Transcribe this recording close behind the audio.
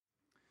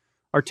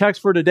Our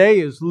text for today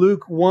is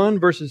Luke 1,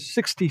 verses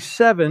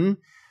 67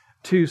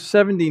 to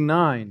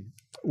 79,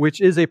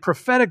 which is a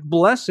prophetic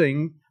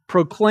blessing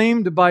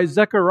proclaimed by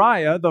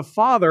Zechariah, the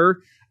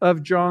father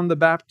of John the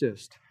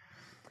Baptist.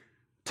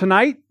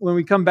 Tonight, when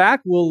we come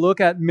back, we'll look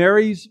at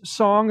Mary's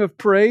song of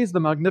praise, the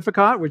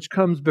Magnificat, which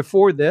comes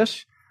before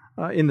this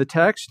in the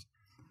text.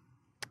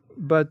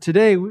 But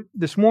today,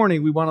 this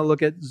morning, we want to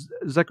look at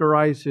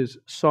Zechariah's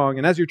song.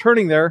 And as you're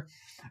turning there,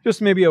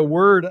 just maybe a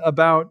word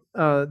about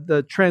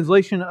the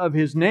translation of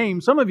his name.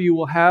 Some of you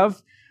will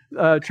have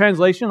a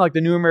translation like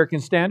the New American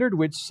Standard,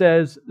 which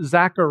says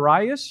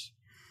Zacharias,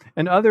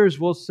 and others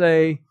will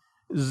say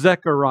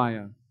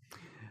Zechariah.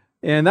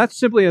 And that's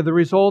simply the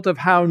result of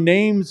how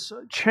names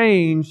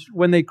change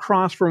when they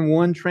cross from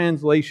one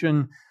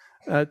translation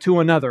to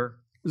another.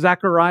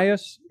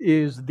 Zacharias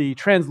is the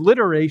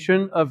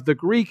transliteration of the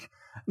Greek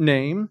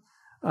name,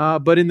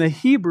 but in the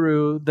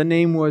Hebrew, the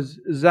name was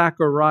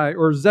Zechariah,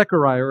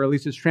 or at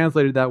least it's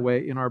translated that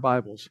way in our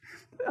Bibles.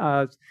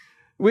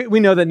 We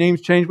know that names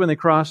change when they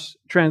cross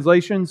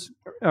translations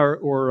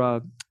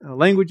or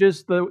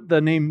languages.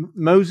 The name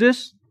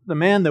Moses, the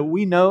man that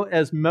we know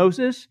as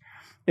Moses,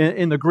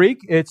 in the Greek,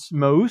 it's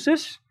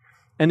Moses,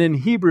 and in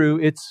Hebrew,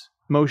 it's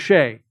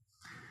Moshe.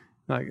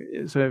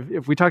 So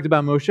if we talked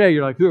about Moshe,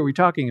 you're like, who are we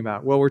talking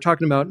about? Well, we're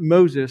talking about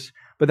Moses,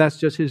 but that's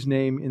just his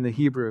name in the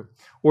Hebrew.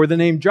 Or the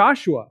name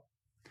Joshua.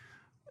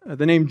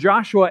 The name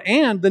Joshua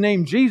and the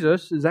name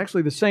Jesus is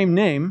actually the same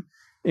name.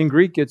 In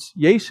Greek, it's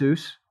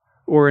Jesus,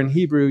 or in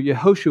Hebrew,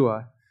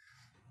 Yehoshua.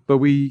 But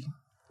we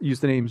use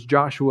the names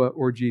Joshua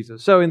or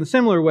Jesus. So in a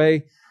similar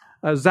way,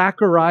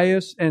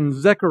 Zacharias and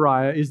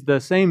Zechariah is the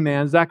same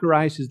man.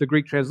 Zacharias is the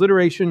Greek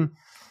transliteration.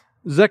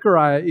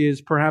 Zechariah is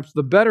perhaps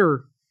the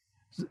better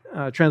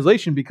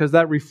translation because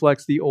that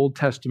reflects the Old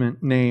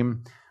Testament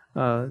name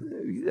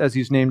as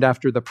he's named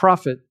after the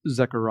prophet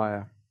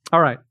Zechariah. All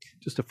right,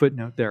 just a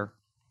footnote there.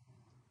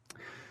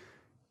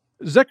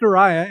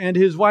 Zechariah and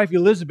his wife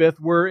Elizabeth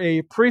were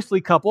a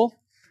priestly couple,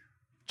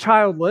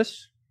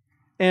 childless,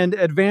 and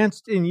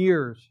advanced in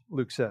years,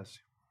 Luke says.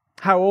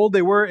 How old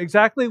they were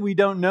exactly, we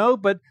don't know,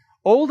 but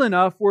old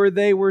enough where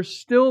they were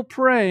still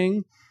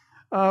praying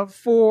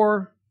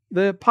for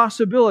the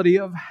possibility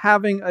of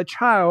having a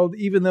child,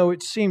 even though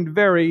it seemed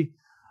very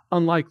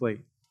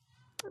unlikely.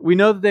 We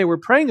know that they were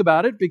praying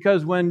about it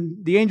because when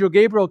the angel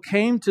Gabriel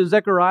came to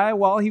Zechariah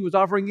while he was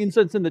offering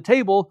incense in the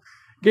table,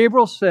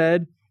 Gabriel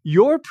said,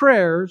 "Your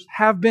prayers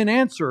have been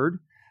answered.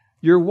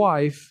 Your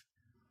wife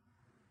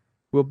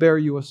will bear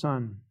you a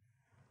son."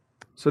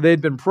 So they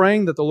had been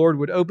praying that the Lord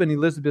would open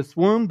Elizabeth's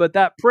womb, but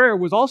that prayer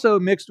was also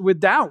mixed with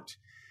doubt.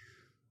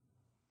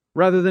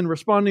 Rather than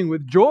responding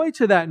with joy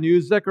to that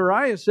news,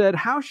 Zechariah said,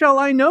 "How shall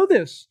I know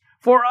this?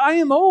 For I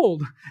am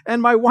old,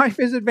 and my wife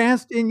is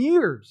advanced in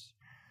years."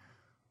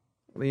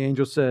 The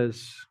angel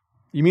says,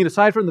 "You mean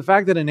aside from the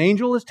fact that an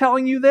angel is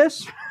telling you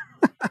this?"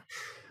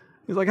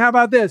 He's like, "How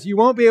about this? You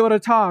won't be able to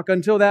talk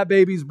until that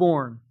baby's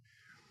born."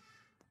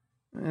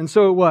 And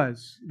so it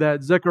was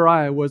that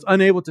Zechariah was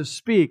unable to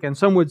speak, and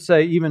some would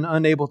say even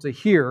unable to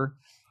hear,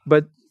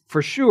 but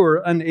for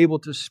sure unable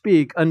to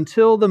speak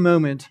until the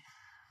moment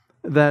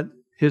that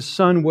his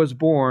son was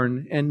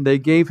born, and they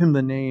gave him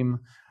the name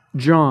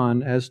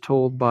John as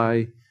told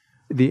by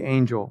the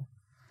angel.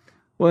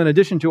 Well, in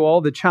addition to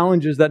all the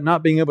challenges that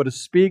not being able to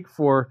speak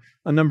for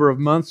a number of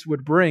months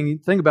would bring,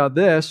 think about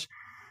this.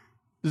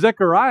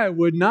 Zechariah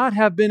would not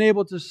have been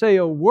able to say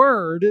a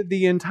word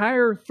the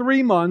entire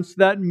 3 months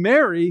that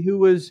Mary, who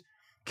was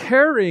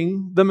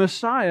carrying the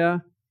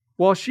Messiah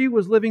while she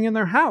was living in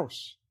their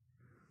house.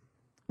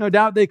 No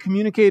doubt they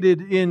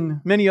communicated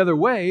in many other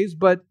ways,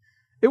 but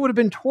it would have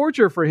been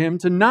torture for him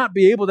to not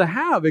be able to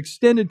have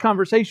extended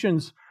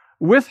conversations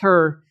with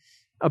her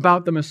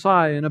about the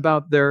Messiah and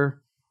about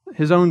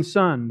his own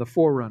son, the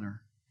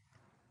forerunner.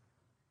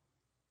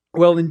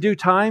 Well, in due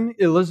time,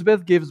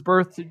 Elizabeth gives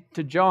birth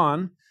to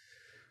John,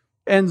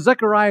 and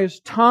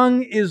Zechariah's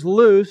tongue is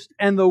loosed,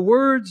 and the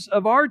words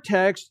of our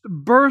text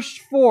burst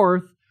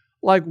forth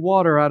like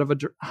water out of a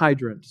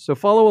hydrant. So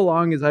follow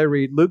along as I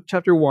read Luke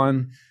chapter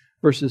 1,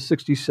 verses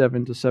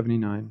 67 to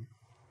 79.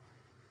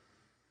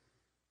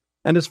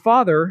 "And his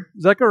father,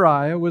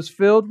 Zechariah, was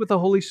filled with the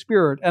Holy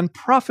Spirit and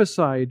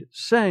prophesied,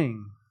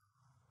 saying,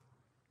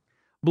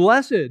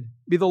 'Blessed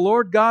be the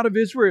Lord God of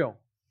Israel,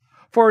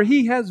 for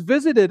he has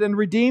visited and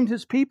redeemed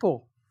his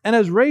people, and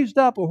has raised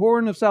up a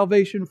horn of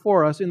salvation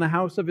for us in the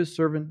house of his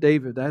servant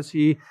David, as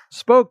he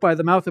spoke by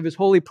the mouth of his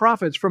holy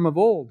prophets from of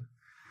old,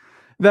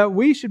 that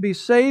we should be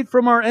saved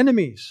from our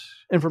enemies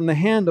and from the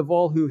hand of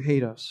all who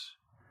hate us,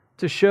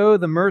 to show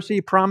the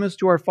mercy promised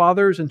to our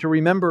fathers and to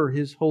remember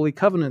his holy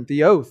covenant,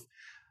 the oath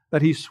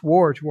that he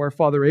swore to our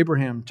father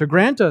Abraham, to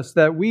grant us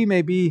that we,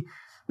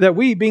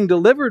 being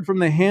delivered from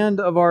the hand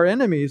of our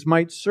enemies,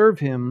 might serve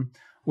him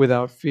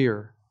without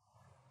fear,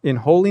 in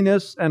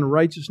holiness and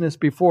righteousness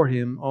before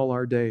him all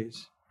our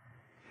days.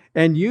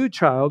 And you,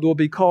 child, will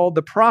be called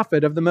the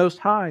prophet of the Most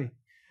High,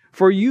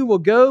 for you will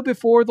go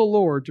before the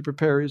Lord to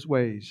prepare his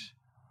ways,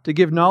 to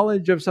give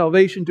knowledge of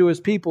salvation to his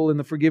people in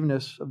the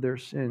forgiveness of their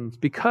sins,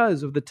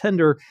 because of the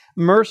tender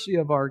mercy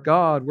of our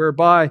God,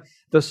 whereby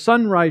the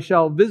sunrise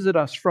shall visit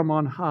us from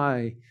on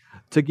high,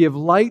 to give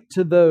light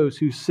to those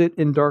who sit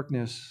in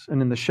darkness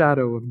and in the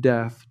shadow of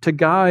death, to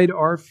guide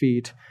our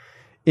feet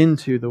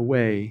into the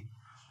way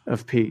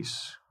of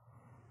peace.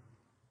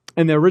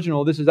 In the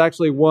original, this is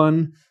actually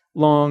one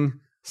long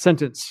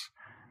sentence,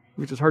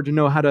 which is hard to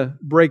know how to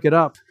break it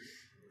up.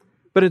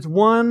 But it's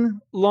one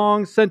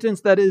long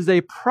sentence that is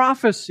a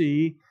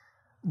prophecy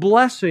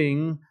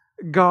blessing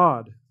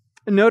God.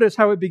 And notice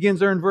how it begins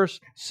there in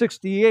verse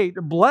 68.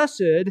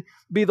 Blessed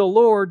be the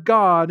Lord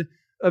God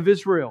of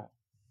Israel.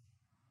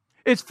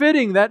 It's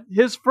fitting that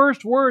his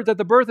first words at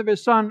the birth of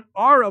his son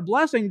are a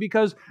blessing,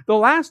 because the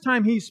last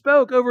time he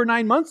spoke over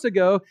 9 months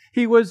ago,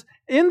 he was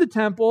in the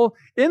temple,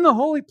 in the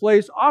holy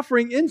place,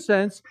 offering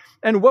incense.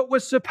 And what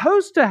was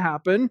supposed to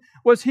happen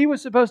was he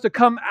was supposed to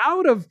come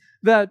out of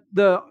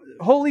the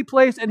holy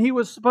place, and he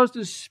was supposed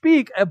to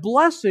speak a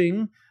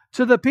blessing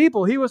to the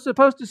people. He was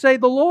supposed to say,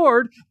 the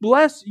Lord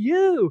bless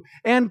you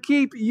and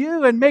keep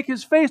you and make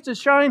his face to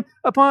shine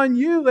upon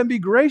you and be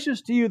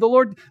gracious to you. The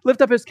Lord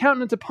lift up his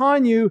countenance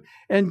upon you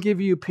and give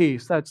you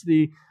peace. That's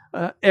the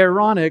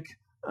Aaronic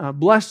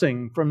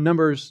blessing from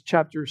Numbers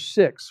chapter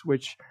 6,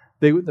 which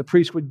the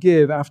priest would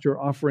give after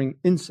offering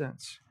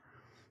incense.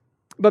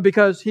 But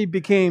because he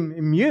became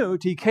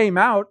mute, he came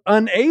out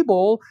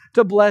unable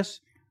to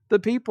bless the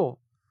people.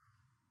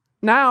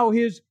 Now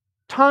his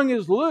tongue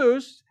is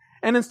loose,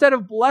 and instead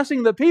of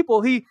blessing the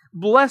people, he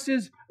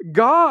blesses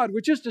God,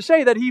 which is to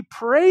say that he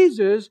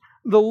praises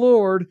the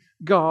Lord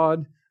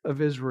God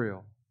of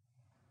Israel.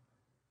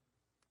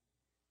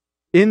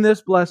 In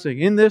this blessing,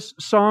 in this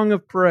song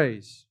of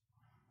praise,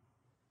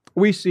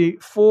 we see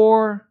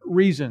 4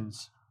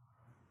 reasons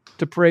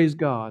to praise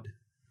God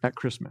at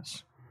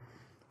Christmas.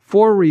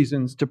 4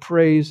 reasons to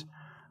praise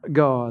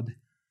God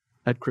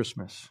at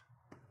Christmas.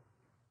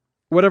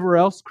 Whatever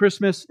else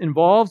Christmas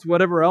involves,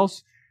 whatever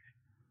else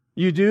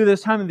you do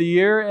this time of the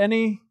year,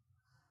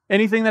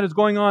 anything that is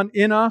going on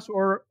in us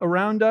or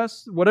around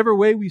us, whatever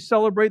way we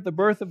celebrate the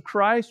birth of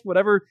Christ,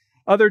 whatever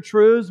other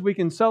truths we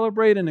can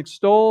celebrate and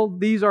extol,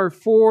 these are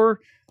 4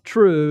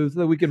 truths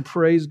that we can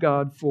praise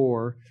God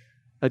for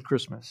at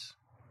Christmas.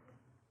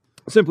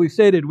 Simply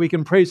stated, we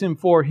can praise him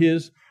for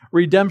his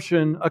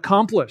redemption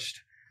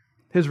accomplished.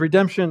 His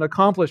redemption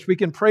accomplished. We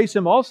can praise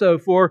him also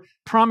for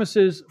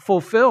promises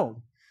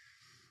fulfilled.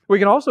 We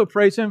can also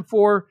praise him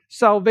for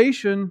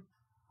salvation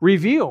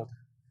revealed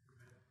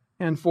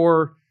and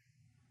for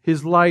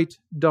his light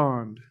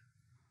dawned.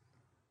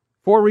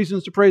 4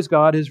 reasons to praise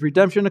God: his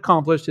redemption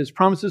accomplished, his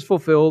promises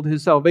fulfilled,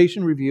 his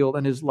salvation revealed,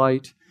 and his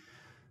light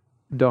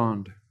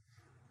dawned.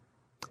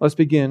 Let's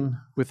begin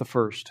with the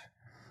first.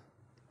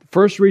 The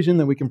first reason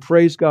that we can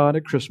praise God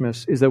at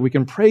Christmas is that we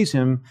can praise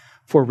him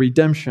for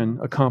redemption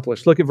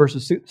accomplished. Look at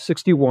verses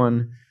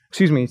 67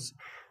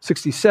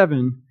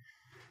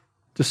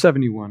 to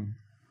 71.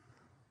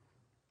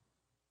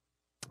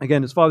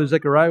 Again, his father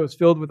Zechariah was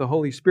filled with the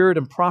Holy Spirit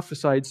and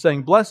prophesied,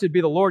 saying, Blessed be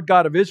the Lord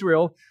God of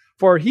Israel,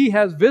 for he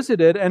has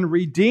visited and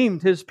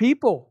redeemed his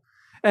people,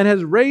 and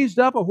has raised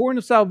up a horn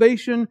of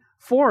salvation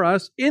for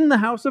us in the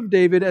house of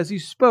David, as he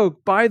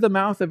spoke by the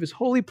mouth of his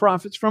holy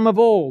prophets from of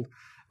old,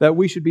 that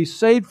we should be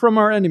saved from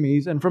our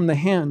enemies and from the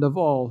hand of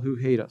all who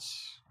hate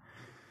us.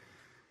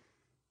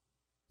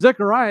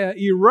 Zechariah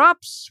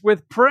erupts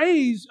with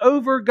praise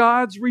over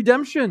God's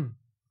redemption.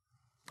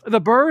 The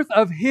birth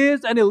of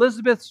his and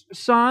Elizabeth's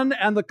son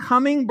and the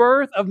coming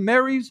birth of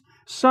Mary's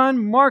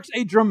son marks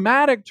a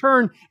dramatic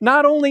turn,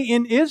 not only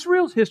in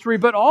Israel's history,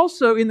 but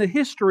also in the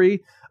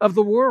history of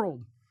the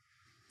world.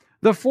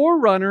 The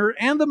forerunner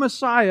and the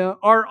Messiah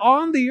are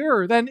on the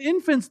earth, and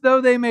infants though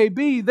they may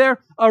be, their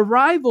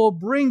arrival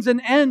brings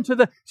an end to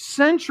the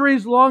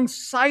centuries-long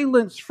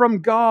silence from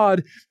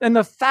God and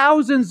the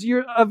thousands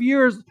of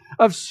years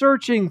of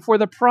searching for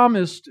the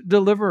promised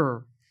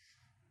deliverer.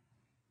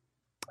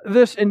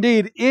 This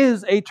indeed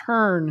is a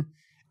turn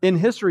in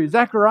history.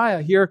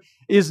 Zechariah here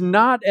is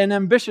not an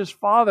ambitious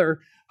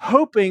father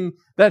hoping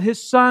that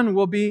his son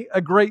will be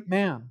a great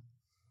man.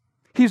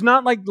 He's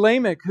not like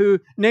Lamech, who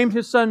named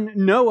his son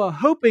Noah,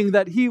 hoping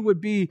that he would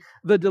be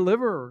the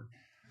deliverer.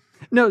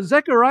 No,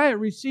 Zechariah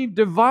received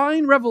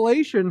divine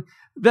revelation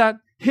that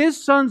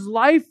his son's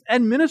life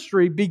and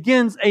ministry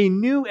begins a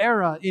new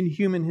era in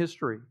human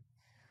history.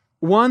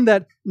 One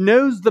that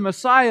knows the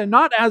Messiah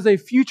not as a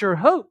future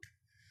hope,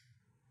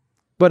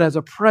 but as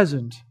a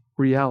present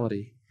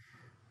reality.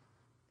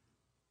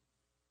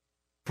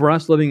 For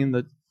us living in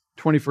the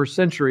 21st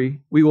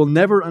century, we will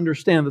never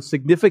understand the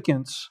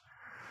significance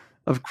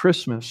of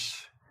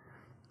Christmas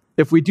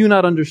if we do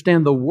not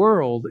understand the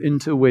world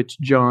into which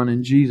John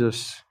and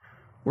Jesus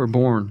were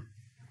born.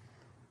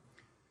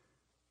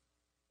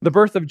 The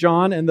birth of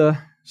John and the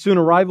soon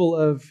arrival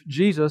of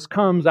Jesus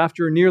comes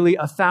after nearly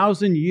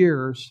 1,000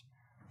 years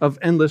of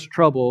endless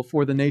trouble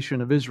for the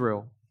nation of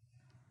Israel.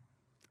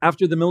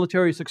 After the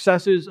military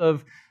successes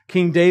of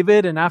King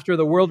David and after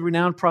the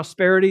world-renowned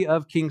prosperity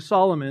of King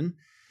Solomon,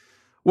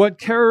 What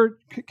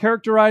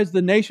characterized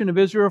the nation of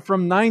Israel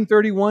from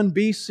 931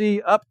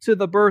 BC up to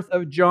the birth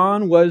of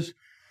John was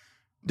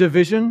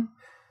division,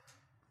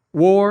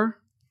 war,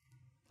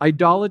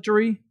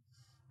 idolatry,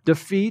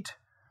 defeat,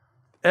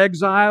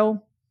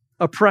 exile,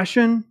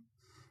 oppression,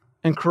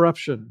 and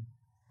corruption.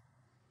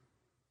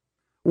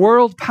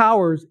 World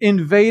powers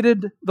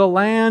invaded the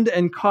land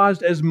and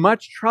caused as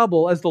much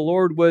trouble as the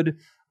Lord would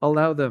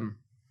allow them.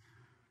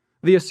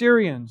 The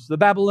Assyrians, the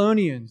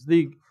Babylonians,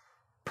 the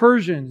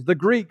Persians, the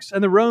Greeks,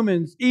 and the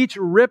Romans each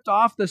ripped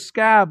off the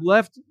scab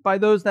left by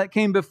those that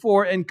came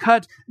before and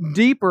cut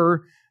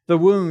deeper the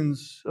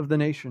wounds of the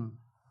nation.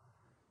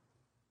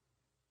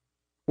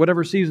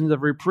 Whatever seasons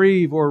of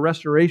reprieve or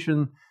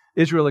restoration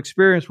Israel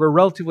experienced were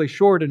relatively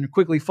short and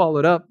quickly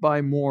followed up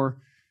by more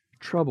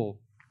trouble.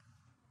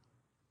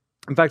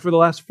 In fact, for the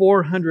last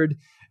 400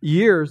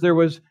 years, there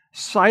was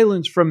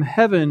silence from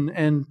heaven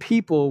and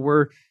people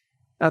were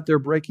at their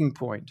breaking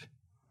point.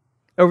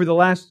 Over the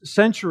last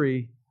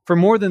century, for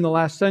more than the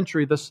last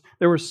century,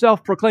 there were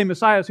self-proclaimed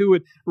messiahs who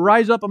would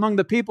rise up among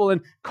the people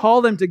and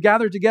call them to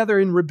gather together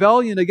in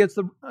rebellion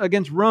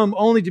against Rome,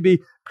 only to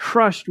be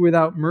crushed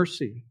without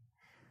mercy.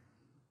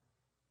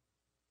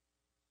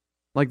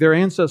 Like their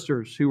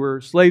ancestors who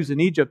were slaves in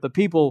Egypt, the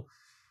people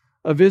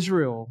of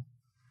Israel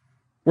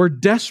were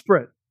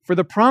desperate for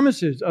the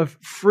promises of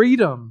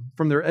freedom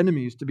from their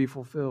enemies to be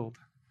fulfilled.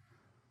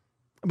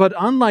 But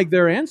unlike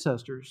their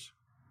ancestors,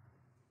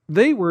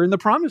 they were in the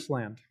promised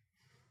land.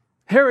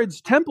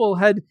 Herod's temple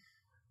had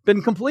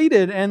been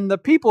completed and the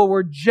people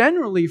were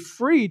generally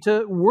free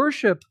to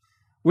worship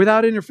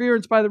without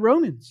interference by the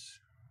Romans.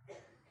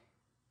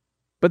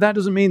 But that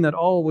doesn't mean that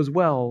all was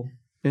well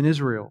in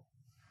Israel.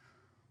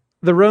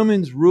 The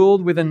Romans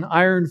ruled with an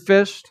iron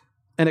fist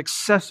and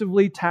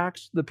excessively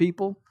taxed the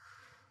people.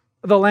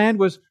 The land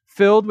was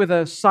filled with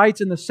the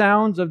sights and the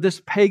sounds of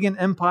this pagan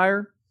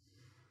empire,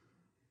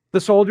 the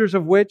soldiers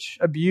of which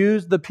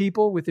abused the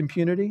people with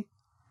impunity.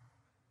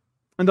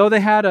 And though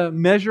they had a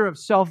measure of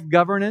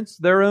self-governance,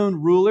 their own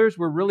rulers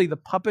were really the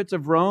puppets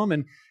of Rome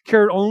and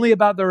cared only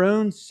about their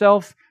own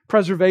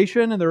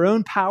self-preservation and their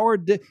own power,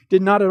 did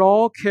not at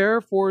all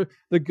care for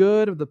the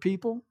good of the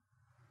people.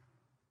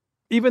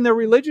 Even their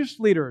religious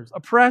leaders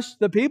oppressed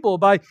the people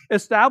by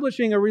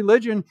establishing a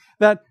religion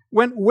that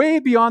went way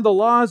beyond the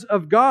laws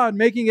of God,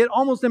 making it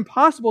almost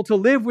impossible to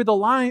live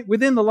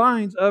within the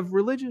lines of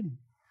religion.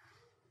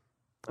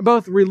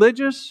 Both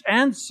religious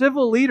and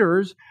civil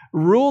leaders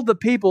ruled the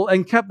people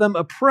and kept them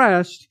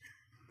oppressed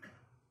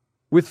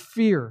with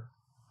fear.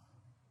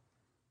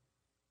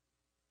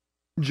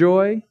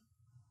 Joy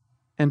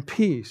and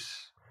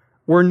peace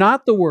were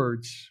not the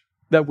words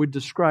that would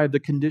describe the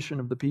condition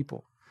of the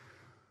people.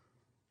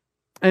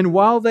 And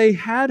while they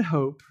had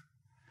hope,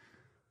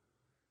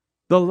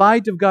 the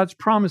light of God's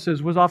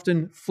promises was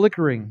often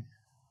flickering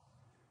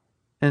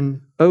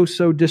and oh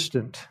so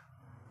distant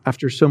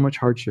after so much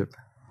hardship.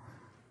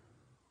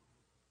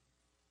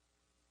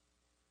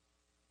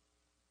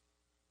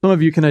 Some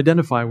of you can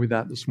identify with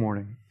that this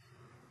morning.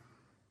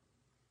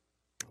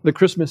 The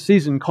Christmas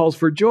season calls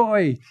for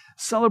joy,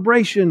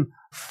 celebration,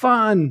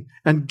 fun,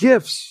 and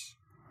gifts.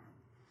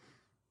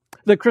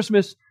 The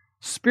Christmas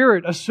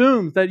spirit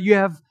assumes that you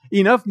have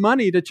enough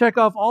money to check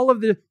off all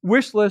of the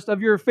wish list of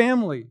your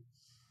family,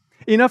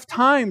 enough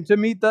time to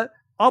meet the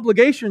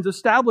obligations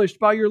established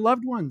by your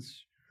loved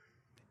ones,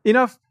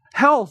 enough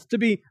health to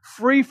be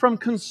free from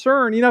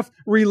concern, enough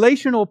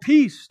relational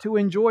peace to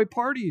enjoy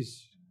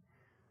parties.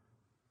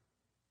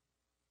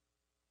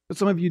 But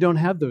some of you don't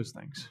have those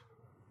things.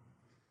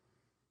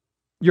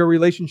 Your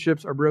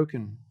relationships are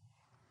broken.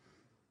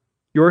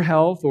 Your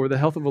health or the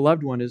health of a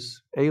loved one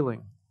is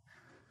ailing.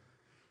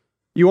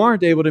 You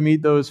aren't able to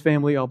meet those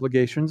family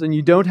obligations, and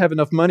you don't have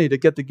enough money to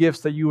get the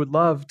gifts that you would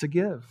love to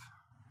give.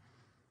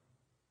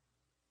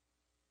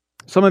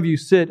 Some of you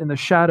sit in the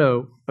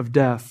shadow of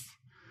death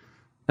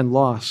and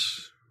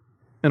loss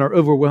and are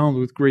overwhelmed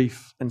with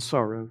grief and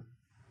sorrow.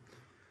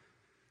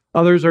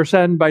 Others are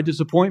saddened by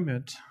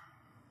disappointment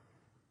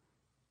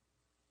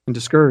and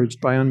discouraged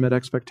by unmet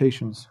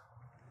expectations.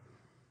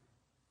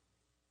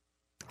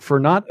 For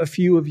not a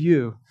few of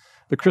you,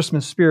 the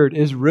Christmas spirit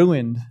is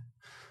ruined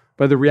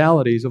by the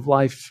realities of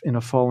life in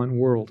a fallen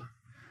world.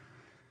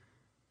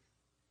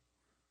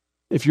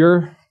 If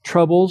your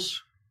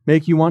troubles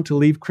make you want to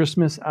leave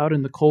Christmas out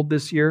in the cold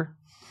this year,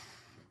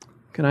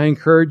 can I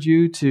encourage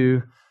you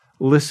to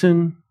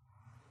listen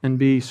and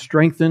be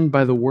strengthened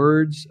by the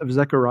words of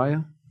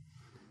Zechariah?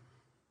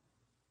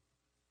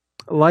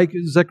 Like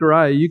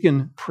Zechariah, you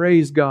can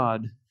praise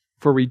God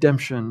for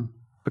redemption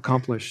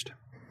accomplished.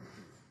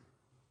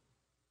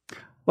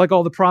 Like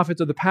all the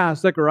prophets of the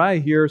past, Zechariah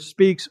here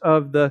speaks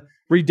of the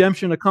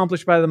redemption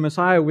accomplished by the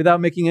Messiah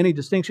without making any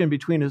distinction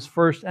between his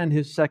first and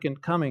his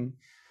second coming.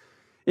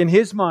 In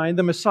his mind,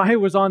 the Messiah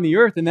was on the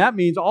earth, and that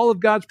means all of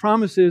God's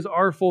promises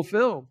are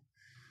fulfilled.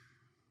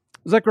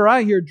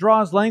 Zechariah here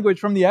draws language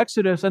from the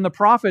Exodus and the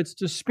prophets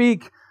to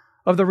speak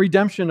of the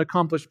redemption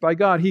accomplished by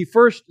God. He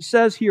first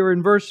says here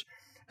in verse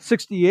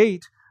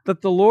 68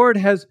 that the Lord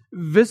has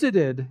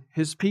visited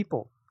his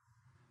people.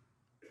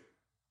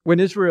 When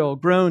Israel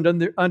groaned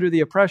under the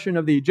oppression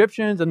of the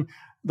Egyptians and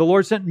the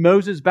Lord sent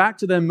Moses back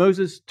to them,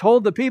 Moses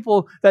told the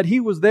people that he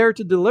was there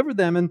to deliver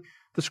them. And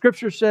the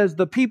scripture says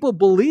the people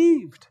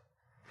believed.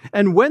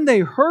 And when they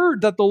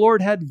heard that the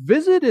Lord had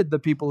visited the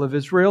people of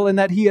Israel and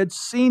that he had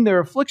seen their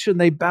affliction,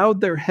 they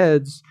bowed their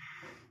heads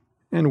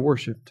and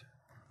worshiped.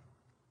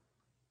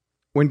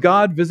 When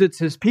God visits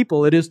his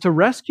people, it is to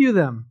rescue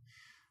them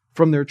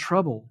from their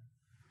trouble.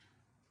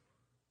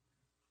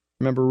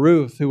 Remember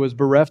Ruth, who was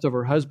bereft of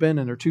her husband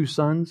and her 2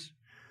 sons?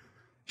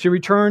 She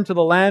returned to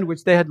the land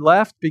which they had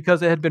left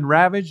because it had been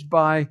ravaged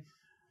by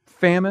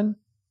famine.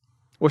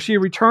 Well, she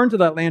returned to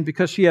that land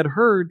because she had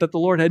heard that the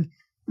Lord had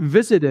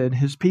visited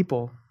his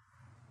people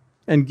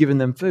and given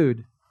them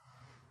food.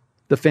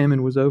 The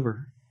famine was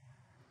over.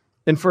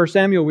 In 1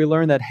 Samuel, we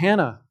learn that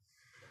Hannah,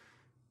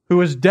 who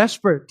was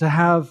desperate to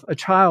have a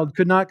child,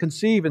 could not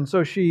conceive, and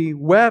so she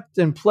wept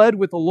and pled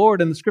with the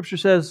Lord, and the scripture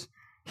says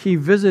he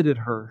visited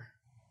her,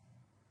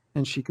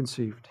 and she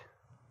conceived.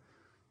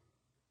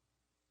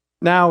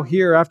 Now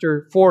here,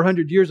 after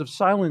 400 years of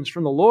silence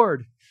from the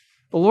Lord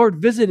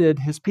visited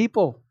his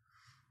people.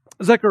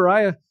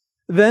 Zechariah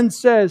then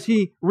says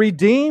he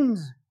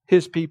redeems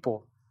his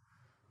people.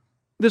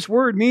 This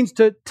word means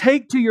to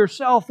take to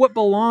yourself what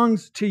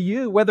belongs to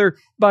you, whether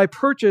by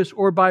purchase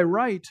or by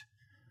right.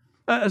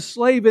 A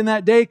slave in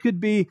that day could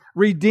be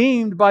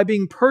redeemed by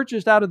being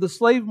purchased out of the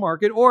slave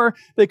market, or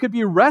they could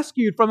be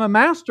rescued from a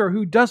master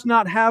who does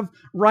not have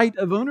right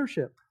of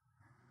ownership.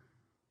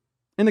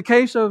 In the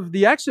case of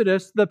the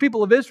Exodus, the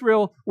people of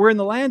Israel were in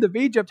the land of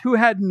Egypt who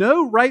had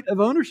no right of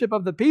ownership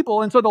of the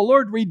people, and so the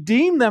Lord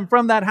redeemed them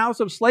from that house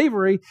of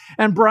slavery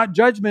and brought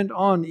judgment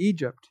on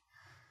Egypt.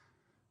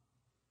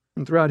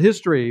 And throughout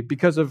history,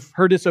 because of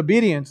her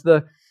disobedience,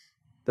 the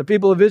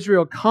people of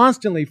Israel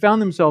constantly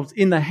found themselves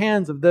in the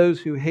hands of those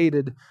who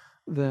hated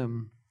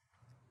them.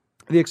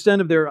 The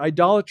extent of their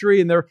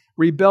idolatry and their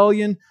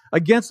rebellion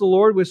against the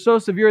Lord was so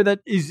severe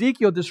that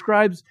Ezekiel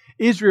describes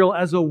Israel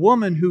as a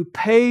woman who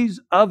pays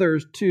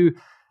others to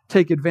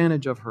take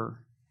advantage of her.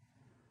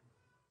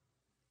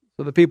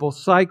 So the people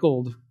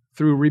cycled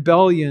through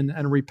rebellion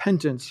and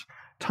repentance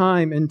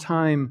time and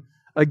time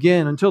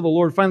again until the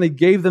Lord finally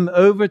gave them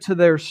over to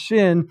their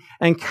sin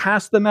and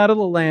cast them out of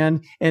the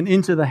land and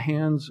into the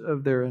hands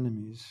of their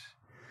enemies.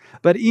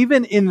 But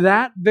even in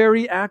that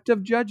very act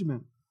of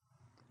judgment,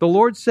 the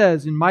Lord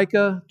says in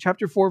Micah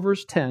chapter 4,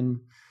 verse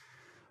 10,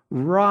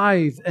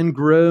 "Writhe and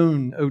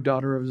groan, O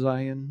daughter of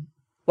Zion,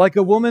 like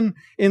a woman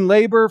in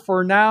labor,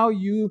 for now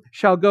you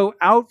shall go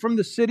out from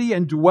the city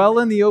and dwell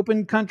in the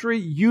open country.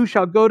 You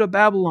shall go to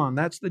Babylon."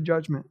 That's the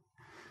judgment.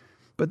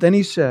 But then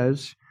he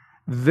says,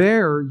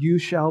 "There you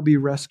shall be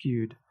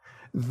rescued.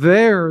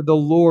 There the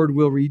Lord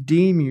will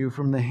redeem you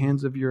from the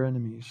hands of your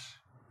enemies."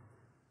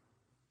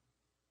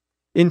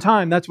 In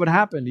time, that's what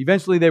happened.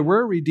 Eventually, they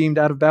were redeemed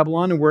out of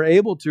Babylon and were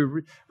able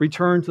to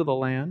return to the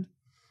land.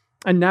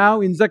 And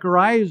now, in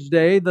Zechariah's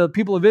day, the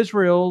people of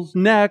Israel's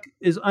neck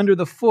is under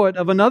the foot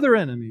of another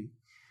enemy.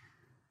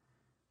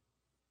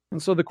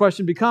 And so the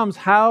question becomes,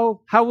 how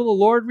will the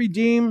Lord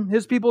redeem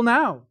his people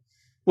now?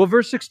 Well,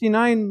 verse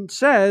 69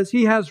 says,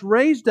 "He has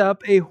raised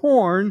up a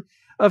horn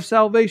of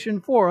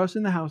salvation for us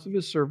in the house of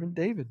his servant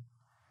David."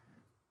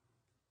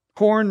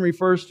 Horn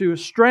refers to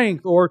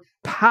strength or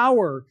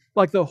power,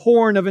 like the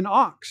horn of an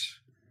ox.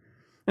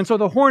 And so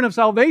the horn of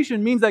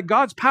salvation means that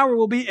God's power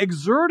will be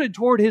exerted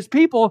toward his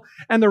people,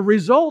 and the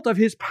result of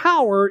his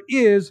power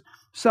is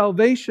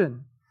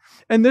salvation.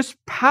 And this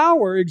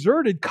power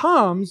exerted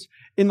comes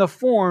in the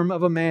form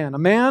of a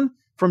man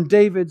from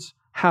David's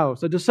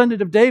house, a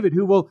descendant of David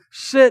who will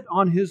sit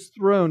on his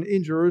throne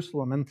in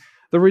Jerusalem. And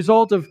the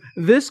result of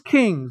this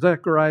king,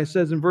 Zechariah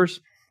says in verse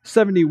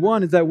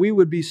 71, is that we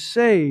would be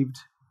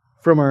saved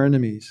from our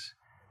enemies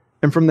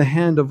and from the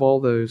hand of all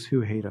those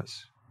who hate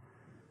us.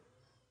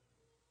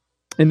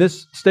 In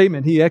this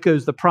statement, he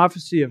echoes the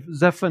prophecy of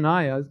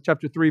Zephaniah,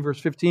 chapter 3,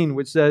 verse 15,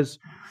 which says,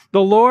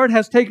 "The Lord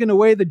has taken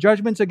away the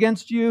judgments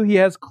against you. He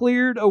has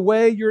cleared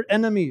away your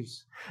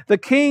enemies. The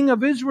King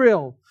of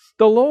Israel,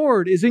 the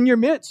Lord, is in your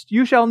midst.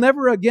 You shall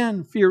never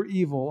again fear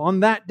evil.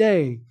 On that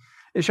day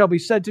it shall be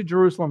said to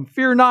Jerusalem,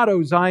 'Fear not,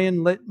 O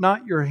Zion, let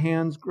not your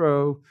hands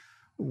grow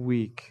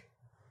weak.'"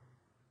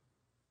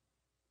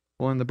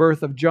 Well, in the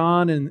birth of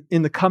John and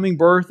in the coming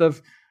birth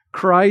of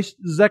Christ,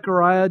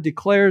 Zechariah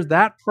declares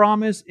that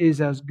promise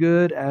is as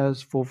good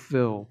as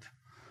fulfilled.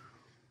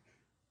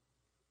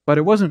 But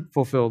it wasn't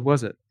fulfilled,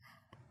 was it?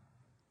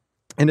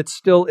 And it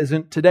still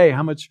isn't today.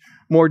 How much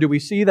more do we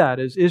see that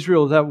as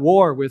Israel is at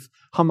war with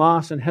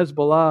Hamas and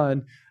Hezbollah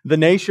and the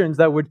nations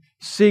that would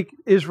seek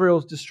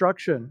Israel's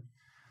destruction?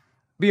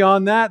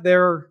 Beyond that,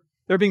 they're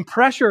being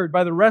pressured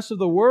by the rest of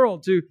the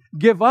world to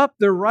give up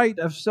their right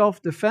of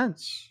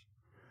self-defense.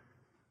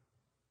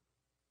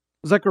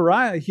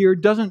 Zechariah here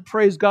doesn't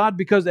praise God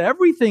because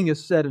everything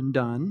is said and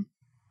done.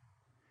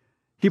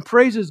 He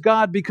praises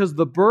God because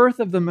the birth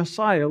of the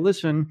Messiah,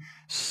 listen,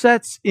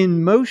 sets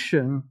in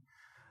motion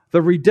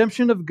the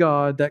redemption of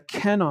God that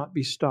cannot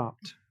be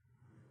stopped.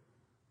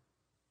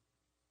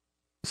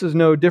 This is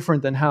no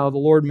different than how the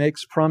Lord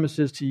makes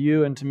promises to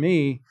you and to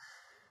me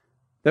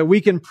that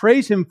we can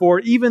praise Him for,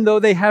 even though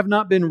they have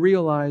not been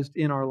realized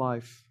in our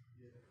life.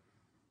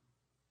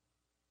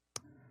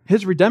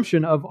 His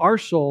redemption of our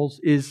souls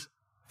is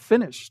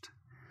finished.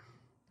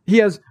 He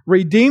has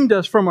redeemed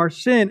us from our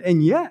sin,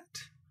 and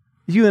yet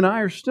you and I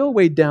are still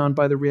weighed down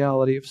by the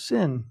reality of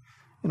sin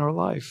in our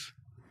life.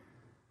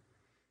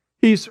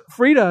 He's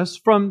freed us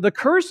from the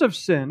curse of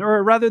sin,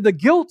 or rather the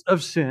guilt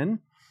of sin,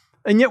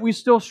 and yet we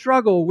still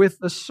struggle with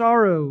the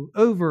sorrow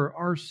over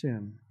our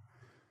sin.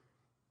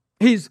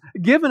 He's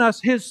given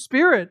us His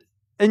Spirit,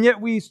 and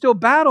yet we still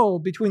battle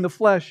between the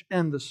flesh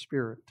and the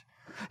Spirit.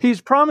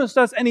 He's promised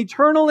us an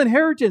eternal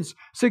inheritance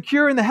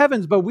secure in the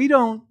heavens, but we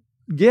don't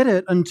get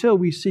it until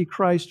we see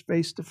Christ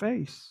face to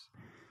face.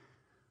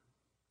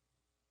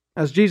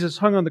 As Jesus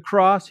hung on the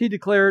cross, He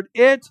declared,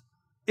 "It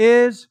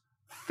is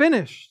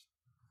finished."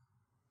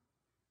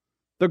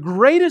 The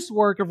greatest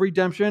work of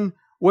redemption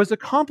was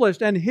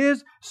accomplished, and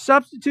His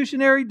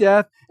substitutionary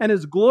death and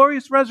His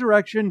glorious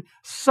resurrection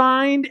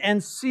signed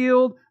and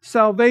sealed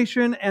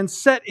salvation and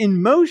set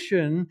in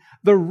motion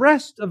the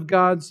rest of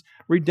God's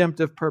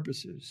redemptive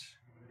purposes.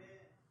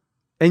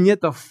 And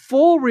yet the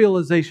full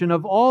realization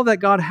of all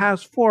that God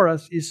has for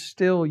us is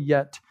still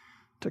yet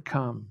to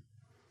come.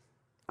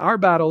 Our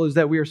battle is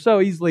that we are so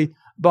easily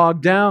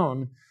bogged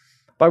down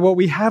by what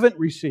we haven't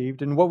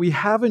received and what we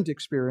haven't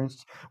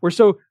experienced. We're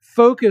so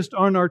focused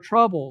on our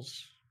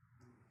troubles.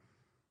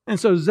 And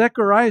so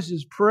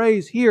Zechariah's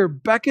praise here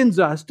beckons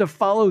us to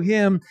follow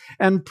him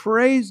and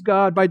praise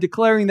God by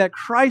declaring that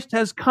Christ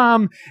has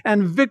come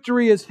and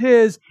victory is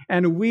His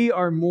and we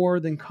are more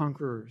than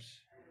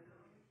conquerors.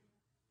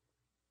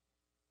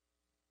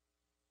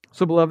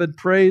 So, beloved,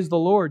 praise the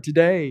Lord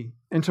today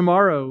and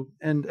tomorrow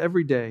and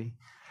every day.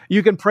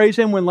 You can praise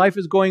Him when life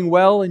is going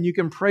well, and you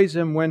can praise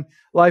Him when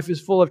life is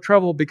full of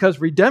trouble,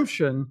 because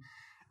redemption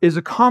is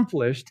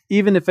accomplished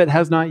even if it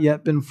has not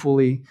yet been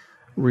fully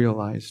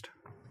realized.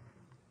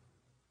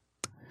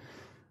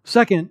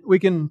 Second, we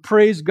can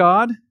praise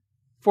God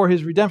for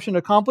His redemption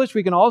accomplished.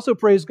 We can also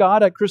praise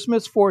God at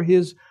Christmas for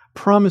His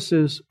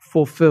promises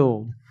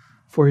fulfilled.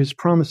 For His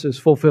promises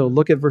fulfilled.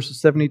 Look at verses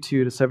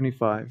 72 to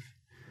 75.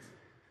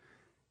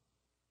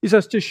 He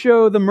says, to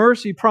show the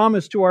mercy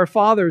promised to our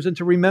fathers and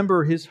to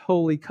remember His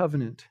holy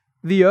covenant,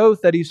 the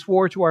oath that He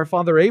swore to our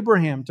father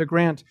Abraham to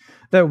grant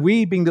that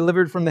we, being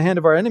delivered from the hand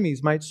of our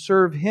enemies, might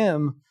serve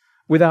Him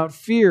without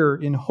fear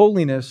in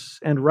holiness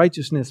and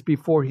righteousness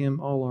before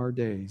Him all our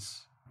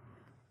days.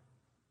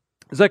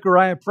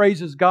 Zechariah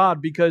praises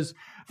God because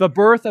the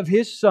birth of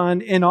his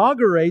son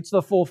inaugurates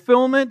the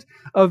fulfillment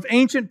of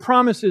ancient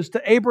promises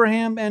to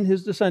Abraham and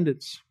his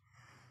descendants.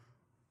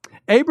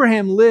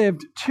 Abraham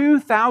lived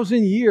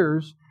 2,000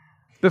 years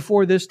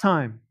before this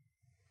time.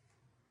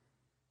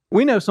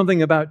 We know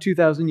something about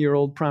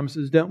 2,000-year-old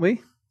promises, don't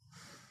we?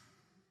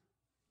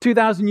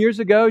 2,000 years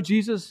ago,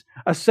 Jesus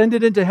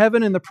ascended into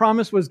heaven, and the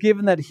promise was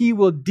given that He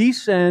will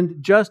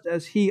descend just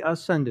as He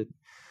ascended.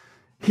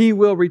 He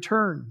will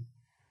return.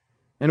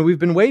 And we've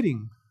been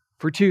waiting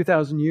for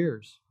 2,000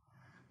 years.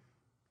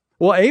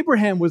 Well,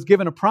 Abraham was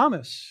given a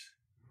promise,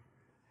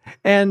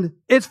 and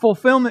its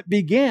fulfillment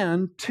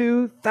began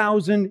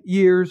 2,000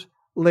 years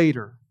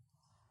later.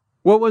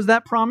 What was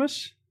that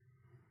promise?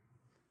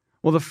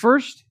 Well, the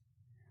first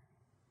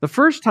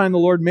time the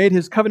Lord made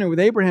His covenant with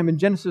Abraham in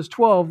Genesis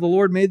 12, the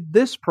Lord made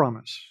this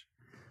promise.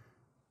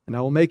 And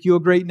I will make you a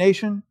great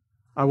nation.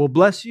 I will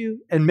bless you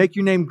and make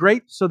your name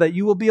great so that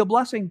you will be a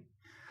blessing.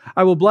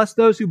 I will bless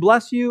those who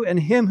bless you, and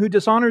him who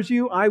dishonors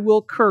you I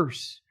will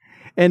curse.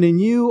 And in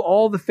you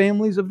all the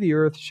families of the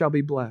earth shall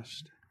be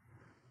blessed.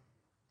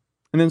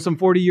 And then some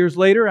 40 years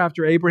later,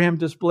 after Abraham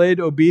displayed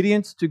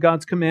obedience to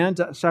God's command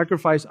to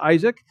sacrifice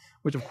Isaac,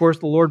 which of course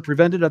the Lord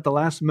prevented at the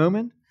last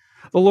moment,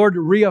 the Lord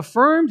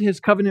reaffirmed His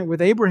covenant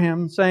with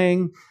Abraham,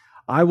 saying,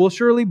 I will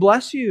surely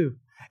bless you,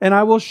 and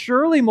I will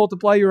surely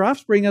multiply your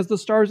offspring as the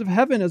stars of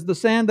heaven, as the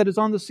sand that is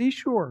on the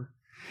seashore.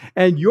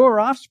 And your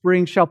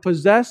offspring shall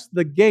possess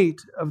the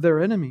gate of their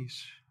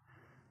enemies.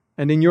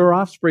 And in your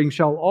offspring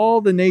shall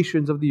all the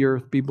nations of the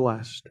earth be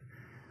blessed,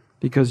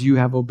 because you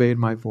have obeyed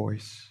my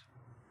voice.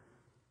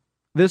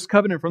 This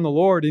covenant from the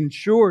Lord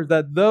ensures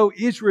that though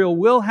Israel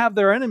will have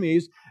their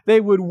enemies,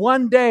 they would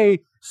one day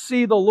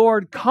see the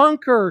Lord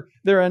conquer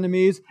their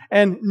enemies,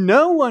 and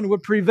no one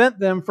would prevent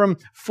them from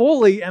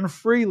fully and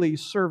freely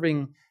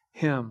serving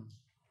Him.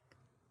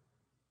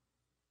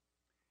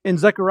 In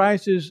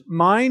Zechariah's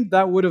mind,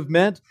 that would have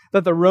meant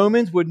that the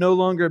Romans would no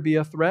longer be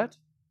a threat.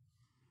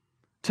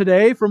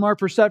 Today, from our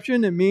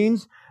perception, it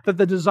means that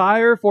the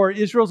desire for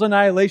Israel's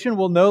annihilation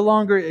will no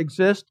longer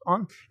exist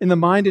in the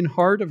mind and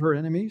heart of her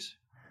enemies.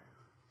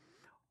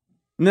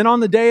 And then on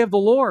the day of the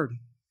Lord,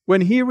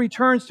 when He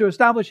returns to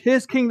establish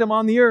His kingdom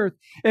on the earth,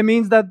 it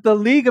means that the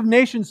League of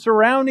Nations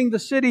surrounding the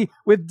city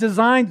with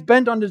designs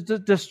bent on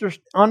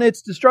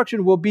its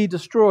destruction will be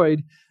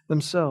destroyed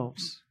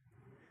themselves.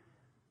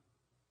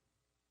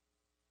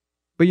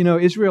 But you know,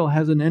 Israel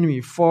has an enemy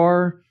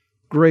far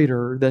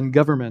greater than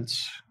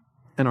governments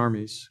and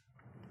armies.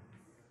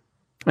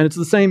 And it's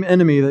the same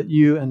enemy that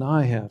you and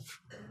I have.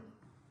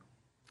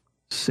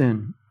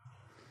 Sin.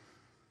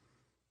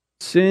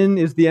 Sin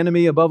is the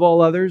enemy above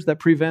all others that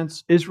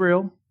prevents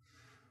Israel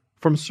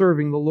from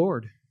serving the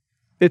Lord.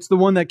 It's the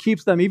one that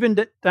keeps them even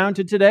down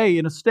to today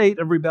in a state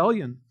of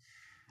rebellion.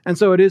 And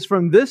so it is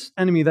from this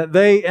enemy that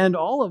they and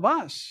all of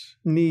us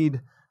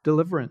need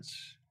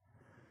deliverance.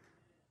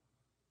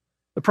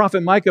 The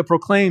prophet Micah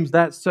proclaims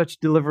that such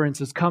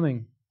deliverance is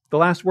coming. The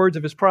last words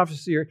of his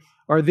prophecy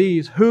are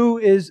these: "Who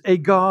is a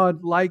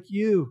God like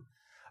you,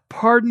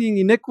 pardoning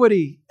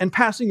iniquity and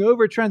passing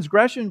over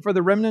transgression for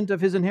the remnant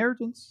of his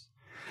inheritance?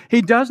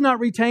 He does not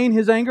retain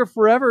his anger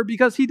forever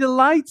because he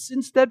delights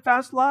in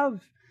steadfast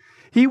love.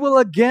 He will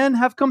again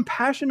have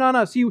compassion on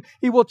us.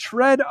 He will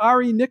tread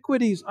our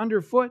iniquities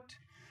underfoot.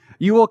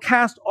 You will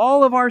cast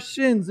all of our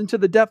sins into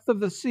the depth of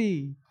the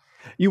sea.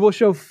 You will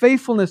show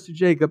faithfulness to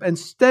Jacob and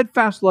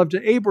steadfast love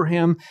to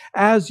Abraham,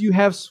 as you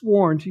have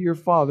sworn to your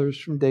fathers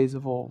from days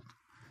of old."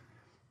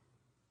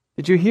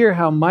 Did you hear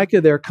how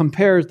Micah there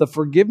compares the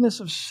forgiveness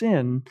of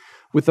sin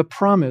with the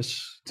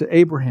promise to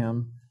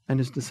Abraham and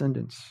his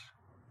descendants?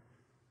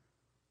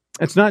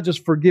 It's not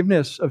just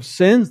forgiveness of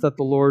sins that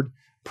the Lord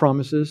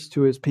promises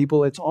to his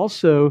people. It's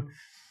also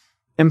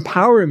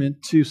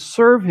empowerment to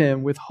serve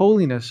him with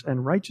holiness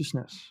and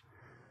righteousness.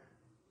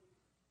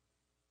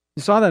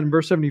 You saw that in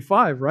verse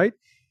 75, right?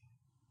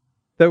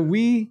 That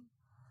we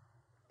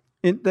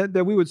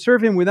would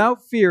serve him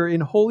without fear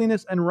in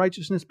holiness and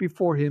righteousness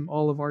before him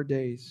all of our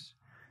days.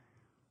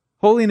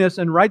 Holiness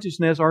and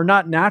righteousness are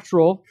not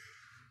natural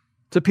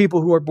to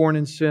people who are born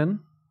in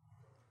sin.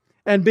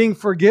 And being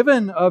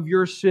forgiven of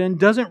your sin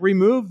doesn't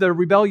remove the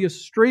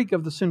rebellious streak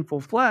of the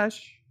sinful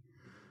flesh.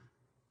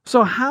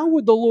 So how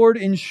would the Lord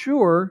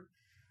ensure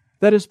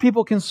that his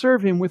people can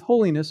serve him with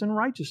holiness and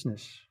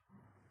righteousness?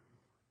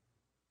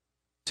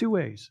 Two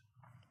ways.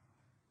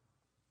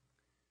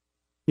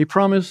 He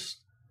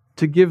promised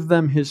to give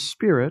them his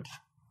Spirit,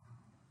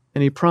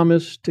 and he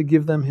promised to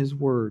give them his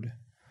word.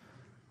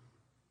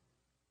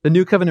 The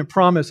new covenant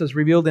promise, as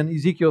revealed in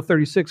Ezekiel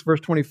 36,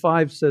 verse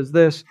 25, says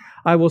this: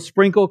 "I will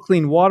sprinkle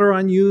clean water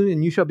on you,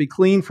 and you shall be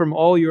clean from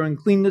all your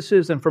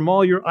uncleannesses, and from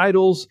all your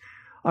idols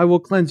I will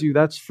cleanse you."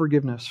 That's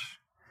forgiveness.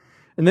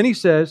 And then he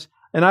says,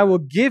 "And I will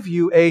give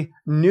you a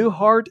new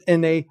heart,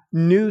 and a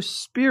new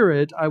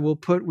spirit I will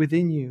put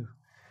within you.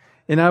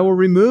 And I will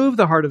remove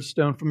the heart of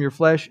stone from your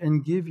flesh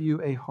and give you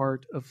a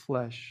heart of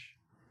flesh."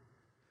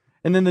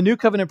 And then the new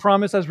covenant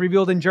promise, as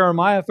revealed in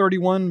Jeremiah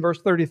 31,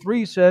 verse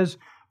 33, says,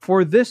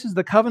 "For this is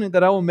the covenant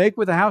that I will make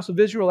with the house of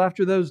Israel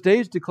after those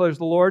days, declares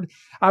the Lord.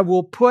 I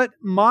will put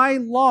my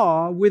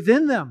law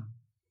within them,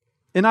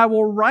 and I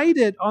will write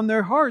it on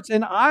their hearts,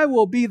 and I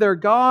will be their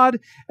God,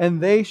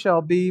 and they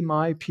shall be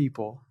my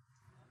people."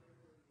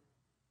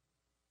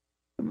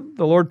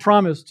 The Lord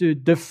promised to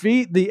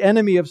defeat the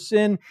enemy of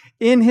sin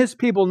in his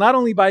people, not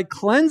only by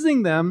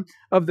cleansing them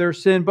of their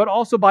sin, but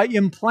also by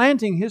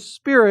implanting his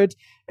Spirit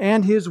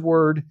and his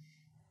word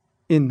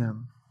in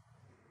them.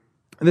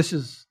 And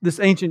this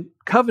ancient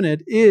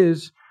covenant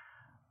is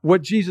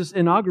what Jesus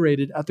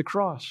inaugurated at the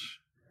cross.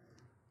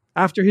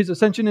 After his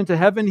ascension into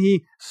heaven,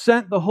 he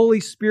sent the Holy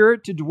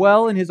Spirit to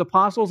dwell in his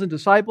apostles and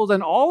disciples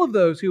and all of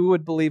those who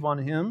would believe on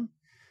him.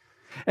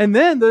 And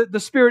then the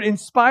Spirit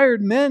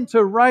inspired men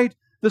to write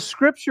the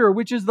Scripture,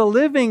 which is the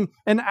living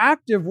and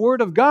active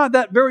Word of God,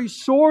 that very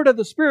sword of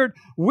the Spirit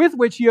with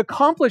which he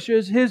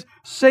accomplishes his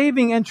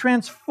saving and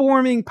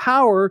transforming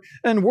power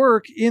and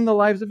work in the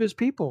lives of his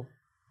people.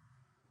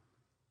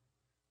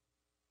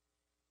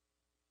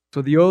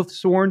 So the oath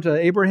sworn to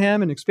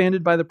Abraham and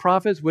expanded by the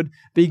prophets would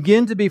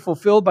begin to be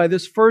fulfilled by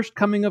this first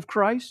coming of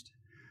Christ,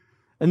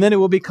 and then it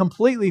will be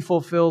completely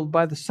fulfilled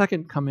by the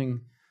second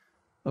coming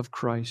of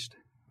Christ,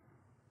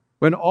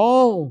 when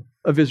all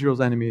of Israel's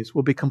enemies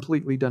will be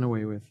completely done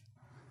away with.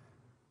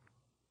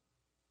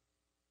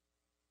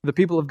 The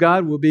people of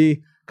God will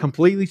be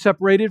completely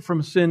separated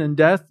from sin and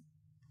death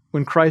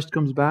when Christ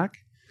comes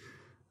back,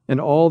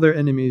 and all their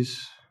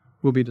enemies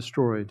will be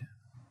destroyed.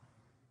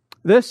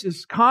 This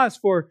is cause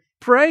for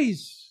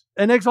praise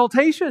and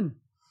exaltation.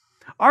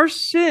 Our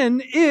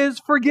sin is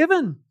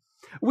forgiven.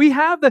 We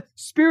have the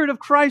Spirit of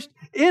Christ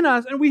in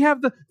us, and we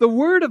have the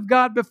Word of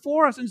God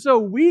before us, and so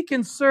we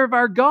can serve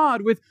our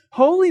God with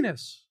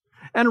holiness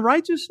and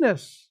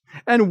righteousness.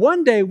 And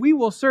one day we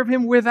will serve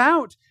him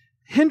without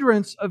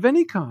hindrance of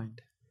any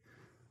kind.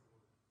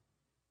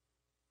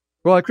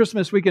 Well, at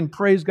Christmas we can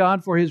praise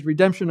God for his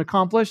redemption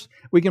accomplished.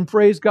 We can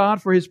praise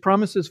God for his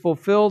promises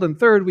fulfilled. And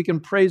third, we can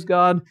praise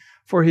God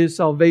for his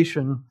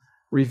salvation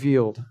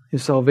revealed.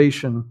 His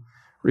salvation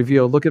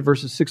revealed. Look at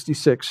verses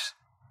 76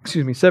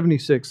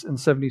 and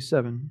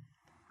 77.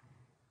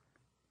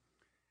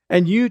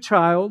 "And you,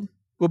 child,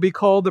 will be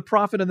called the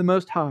prophet of the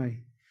Most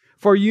High.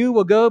 For you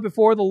will go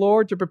before the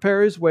Lord to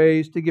prepare his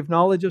ways, to give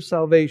knowledge of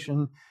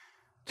salvation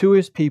to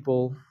his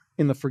people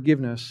in the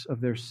forgiveness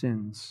of their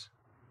sins."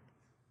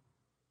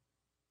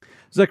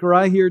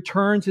 Zechariah here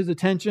turns his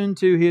attention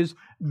to his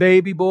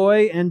baby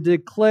boy and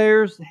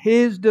declares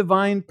his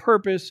divine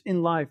purpose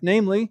in life,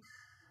 namely,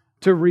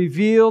 to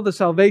reveal the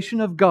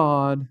salvation of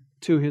God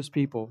to His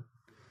people.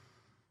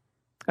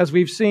 As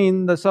we've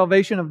seen, the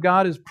salvation of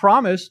God is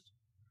promised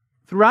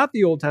throughout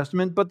the Old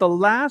Testament, but the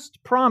last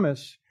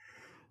promise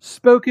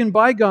spoken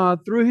by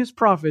God through His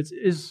prophets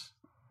is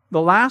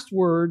the last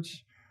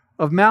words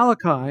of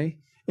Malachi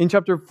in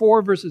chapter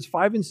 4, verses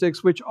 5 and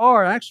 6, which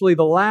are actually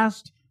the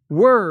last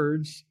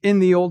words in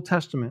the Old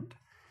Testament.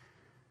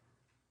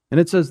 And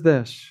it says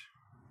this,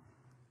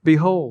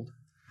 "Behold,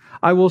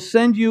 I will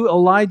send you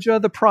Elijah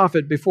the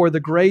prophet before the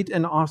great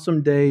and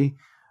awesome day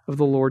of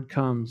the Lord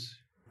comes.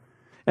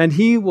 And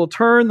he will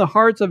turn the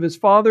hearts of his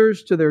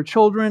fathers to their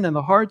children and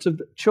the hearts of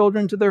the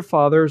children to their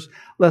fathers,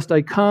 lest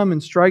I come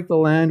and strike the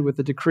land with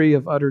a decree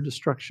of utter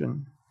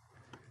destruction."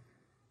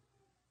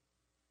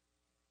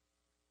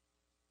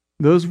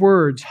 Those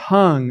words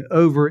hung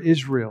over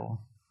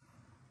Israel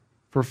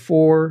for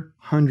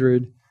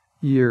 400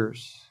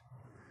 years.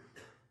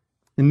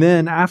 And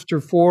then after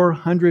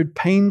 400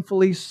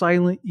 painfully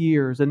silent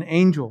years, an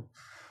angel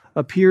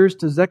appears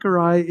to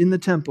Zechariah in the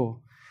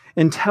temple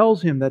and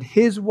tells him that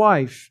his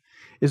wife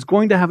is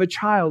going to have a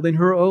child in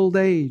her old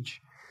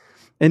age.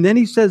 And then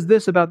he says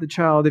this about the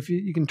child. If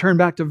you can turn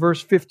back to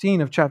verse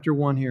 15 of chapter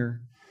 1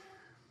 here.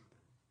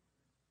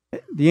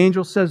 The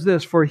angel says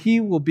this, "For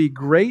he will be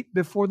great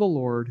before the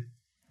Lord.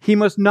 He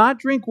must not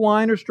drink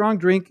wine or strong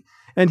drink,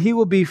 and he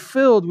will be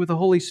filled with the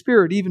Holy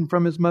Spirit even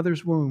from his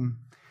mother's womb.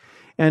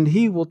 And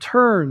he will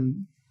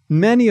turn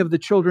many of the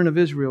children of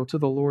Israel to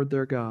the Lord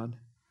their God.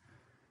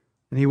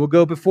 And he will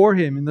go before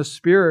him in the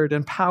spirit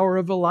and power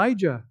of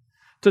Elijah,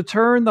 to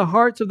turn the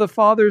hearts of the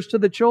fathers to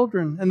the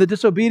children and the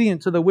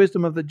disobedient to the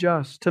wisdom of the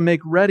just, to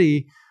make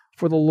ready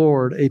for the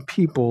Lord a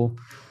people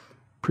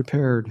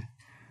prepared."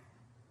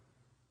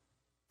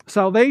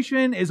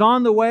 Salvation is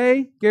on the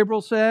way,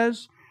 Gabriel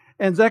says,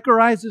 and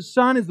Zechariah's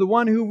son is the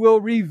one who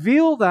will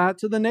reveal that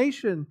to the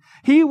nation.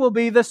 He will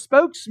be the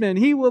spokesman.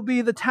 He will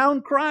be the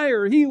town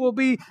crier. He will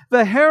be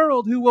the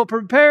herald who will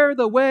prepare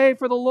the way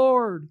for the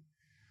Lord.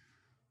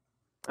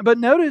 But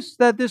notice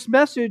that this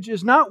message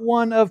is not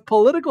one of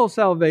political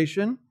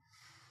salvation.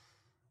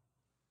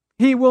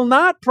 He will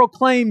not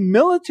proclaim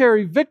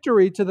military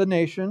victory to the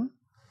nation.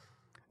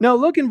 No,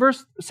 look in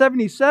verse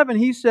 77,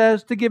 he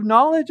says, to give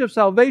knowledge of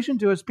salvation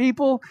to His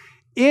people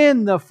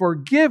in the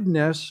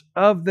forgiveness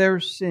of their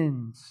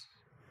sins.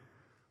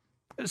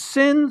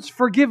 Sins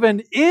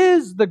forgiven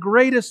is the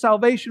greatest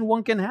salvation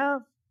one can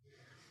have.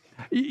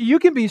 You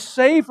can be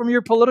saved from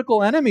your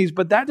political enemies,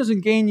 but that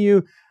doesn't gain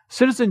you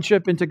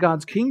citizenship into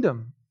God's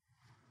kingdom.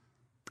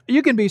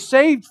 You can be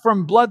saved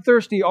from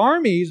bloodthirsty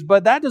armies,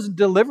 but that doesn't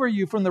deliver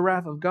you from the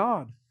wrath of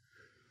God.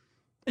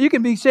 You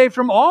can be saved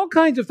from all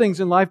kinds of things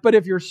in life, but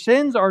if your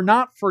sins are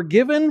not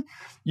forgiven,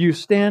 you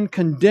stand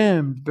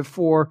condemned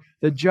before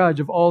the judge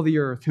of all the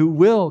earth, who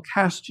will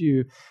cast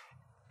you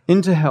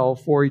into hell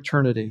for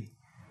eternity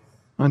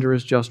under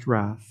His just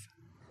wrath.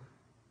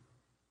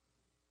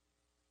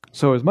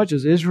 So as much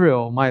as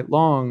Israel might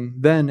long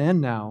then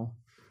and now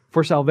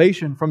for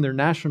salvation from their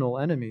national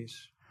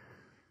enemies,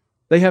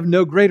 they have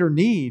no greater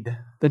need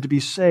than to be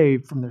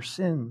saved from their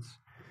sins.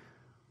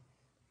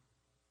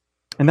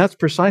 And that's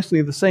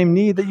precisely the same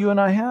need that you and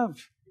I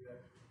have.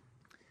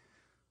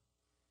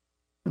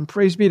 And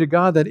praise be to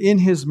God that in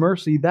His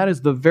mercy, that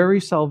is the very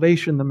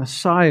salvation the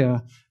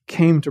Messiah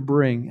came to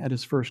bring at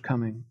His first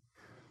coming.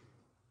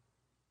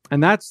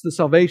 And that's the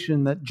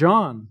salvation that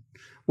John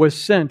was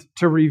sent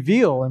to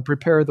reveal and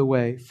prepare the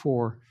way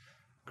for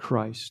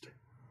Christ.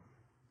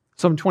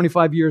 Some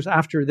 25 years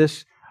after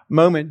this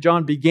moment,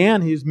 John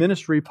began his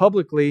ministry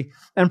publicly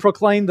and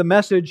proclaimed the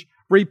message,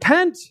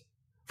 "Repent,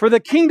 for the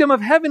kingdom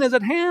of heaven is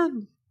at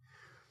hand."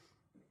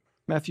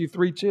 Matthew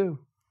 3:2.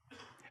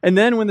 And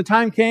then when the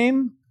time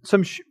came,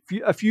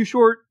 a few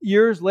short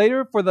years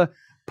later, for the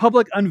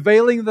public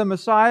unveiling of the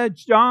Messiah,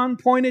 John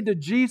pointed to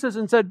Jesus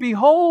and said,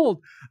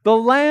 "Behold, the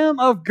Lamb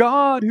of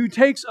God who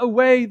takes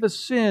away the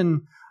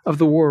sin of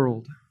the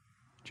world."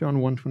 John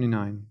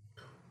 1:29.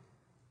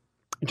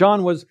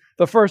 John was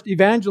the first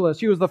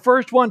evangelist. He was the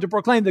first one to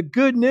proclaim the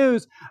good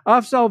news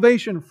of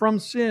salvation from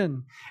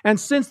sin. And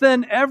since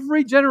then,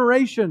 every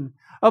generation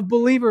of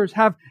believers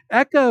have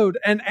echoed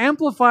and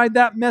amplified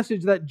that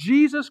message that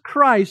Jesus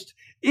Christ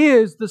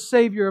is the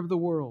Savior of the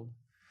world.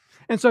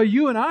 And so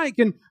you and I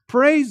can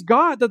praise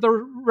God that the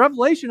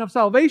revelation of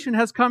salvation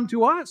has come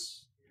to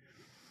us.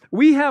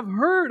 We have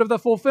heard of the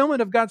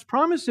fulfillment of God's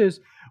promises.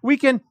 We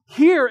can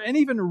hear and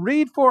even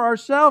read for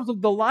ourselves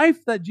of the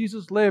life that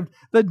Jesus lived,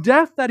 the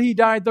death that He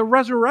died, the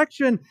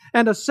resurrection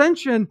and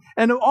ascension,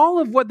 and all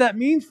of what that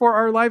means for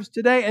our lives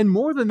today. And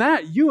more than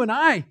that, you and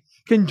I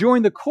can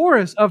join the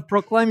chorus of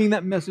proclaiming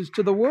that message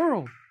to the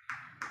world.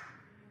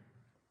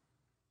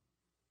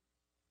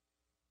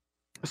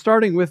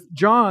 Starting with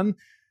John,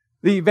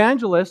 the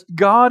evangelist,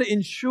 God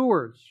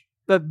ensures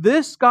that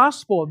this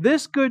gospel,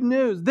 this good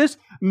news, this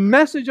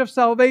message of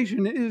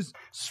salvation is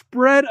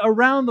spread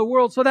around the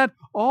world so that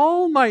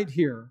all might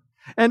hear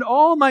and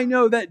all might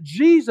know that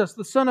Jesus,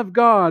 the Son of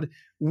God,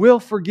 will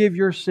forgive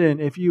your sin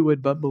if you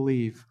would but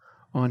believe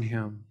on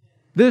Him.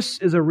 This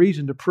is a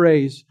reason to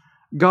praise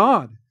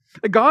God.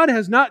 God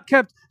has not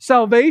kept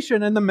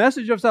salvation and the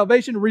message of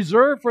salvation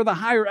reserved for the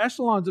higher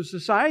echelons of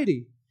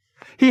society.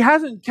 He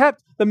hasn't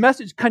kept the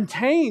message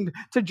contained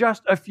to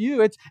just a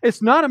few.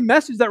 It's not a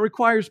message that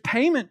requires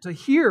payment to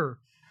hear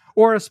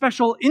or a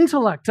special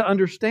intellect to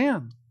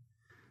understand.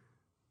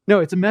 No,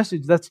 it's a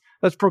message that's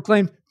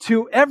proclaimed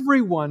to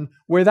everyone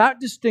without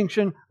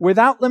distinction,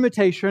 without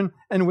limitation,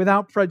 and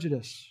without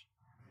prejudice.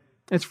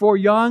 It's for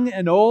young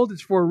and old.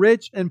 It's for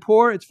rich and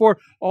poor. It's for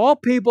all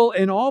people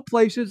in all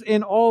places,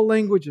 in all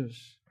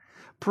languages.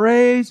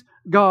 Praise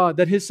God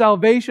that His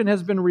salvation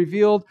has been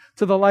revealed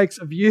to the likes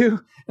of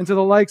you and to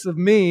the likes of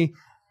me,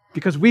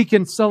 because we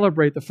can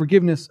celebrate the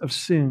forgiveness of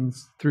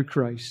sins through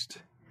Christ.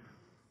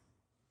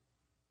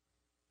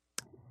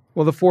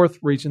 Well, the fourth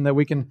reason that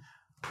we can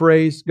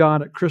praise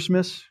God at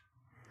Christmas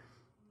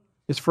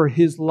is for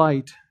His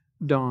light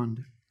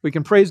dawned. We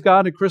can praise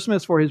God at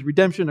Christmas for His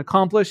redemption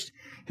accomplished,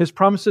 His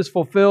promises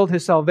fulfilled,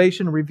 His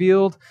salvation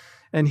revealed.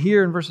 And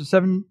here in verses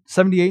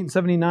 78 and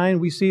 79,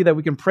 we see that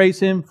we can praise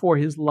Him for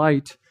His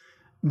light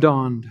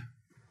dawned.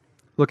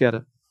 Look at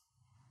it.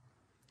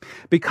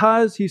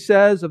 Because, he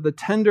says, of the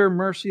tender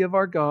mercy of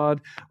our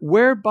God,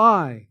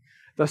 whereby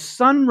the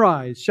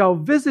sunrise shall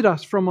visit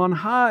us from on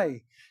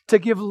high, to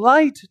give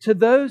light to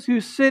those who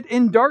sit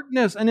in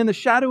darkness and in the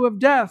shadow of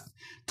death,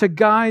 to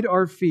guide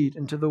our feet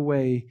into the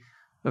way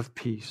of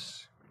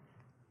peace.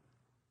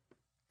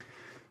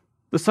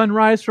 The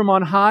sunrise from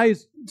on high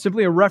is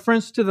simply a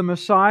reference to the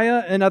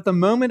Messiah, and at the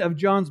moment of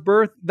John's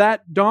birth,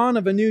 that dawn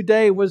of a new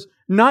day was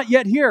not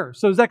yet here.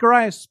 So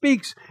Zechariah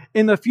speaks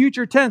in the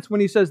future tense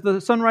when he says, the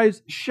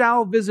sunrise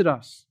shall visit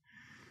us.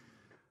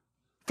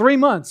 3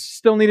 months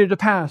still needed to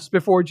pass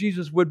before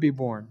Jesus would be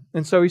born.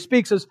 And so he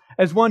speaks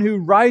as one who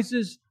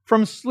rises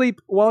from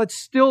sleep while it's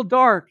still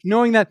dark,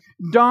 knowing that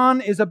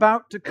dawn is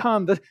about to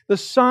come, the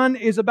sun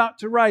is about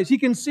to rise. He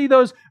can see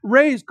those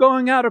rays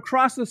going out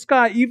across the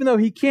sky, even though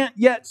he can't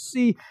yet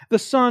see the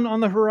sun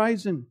on the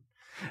horizon.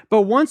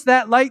 But once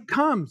that light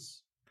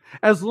comes,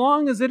 as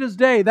long as it is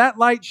day, that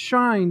light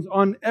shines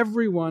on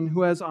everyone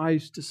who has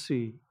eyes to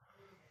see.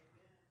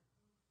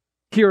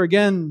 Here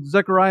again,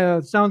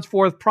 Zechariah sounds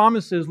forth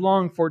promises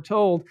long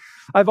foretold.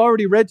 I've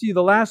already read to you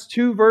the last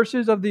 2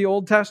 verses of the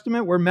Old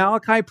Testament where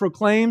Malachi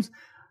proclaims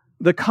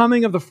the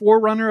coming of the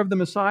forerunner of the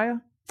Messiah.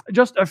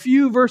 Just a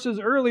few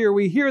verses earlier,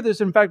 we hear this.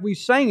 In fact, we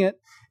sang it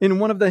in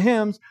one of the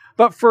hymns.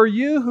 But for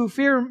you who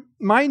fear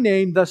my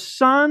name, the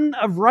Son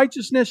of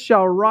righteousness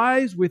shall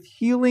rise with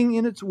healing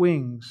in its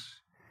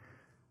wings.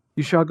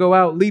 You shall go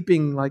out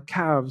leaping like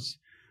calves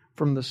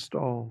from the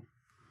stall.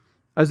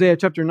 Isaiah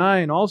chapter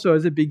 9 also,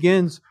 as it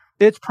begins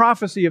its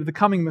prophecy of the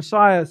coming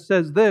Messiah,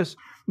 says this: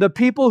 the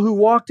people who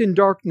walked in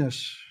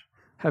darkness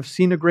have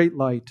seen a great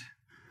light.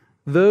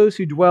 Those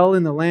who dwell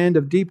in the land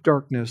of deep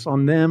darkness,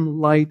 on them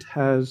light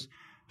has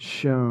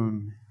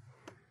shone.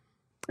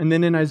 And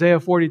then in Isaiah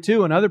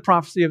 42, another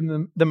prophecy of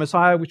the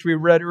Messiah, which we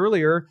read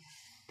earlier,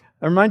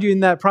 I remind you,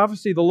 in that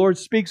prophecy, the Lord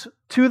speaks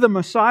to the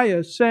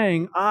Messiah,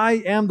 saying,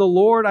 I am the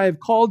Lord, I have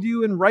called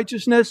you in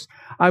righteousness.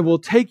 I will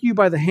take you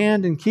by the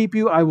hand and keep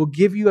you. I will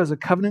give you as a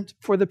covenant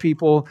for the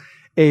people,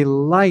 a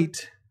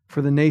light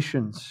for the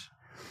nations,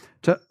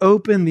 to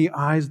open the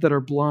eyes that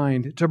are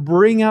blind, to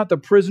bring out the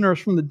prisoners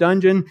from the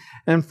dungeon,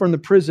 and from the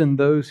prison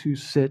those who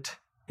sit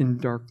in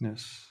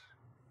darkness.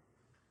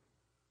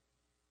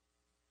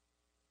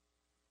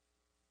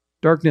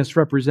 Darkness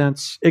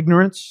represents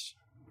ignorance,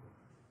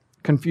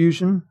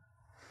 confusion,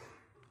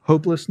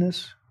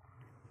 hopelessness.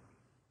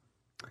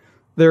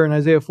 There in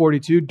Isaiah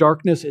 42,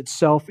 darkness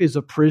itself is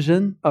a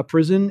prison.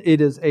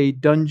 It is a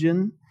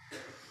dungeon.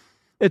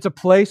 It's a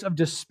place of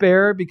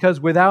despair,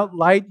 because without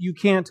light you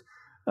can't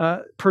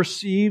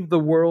perceive the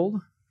world.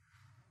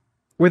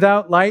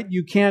 Without light,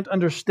 you can't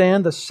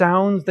understand the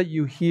sounds that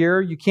you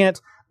hear. You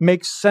can't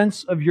make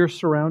sense of your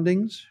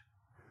surroundings.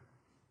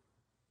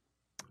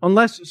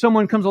 Unless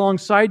someone comes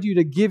alongside you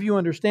to give you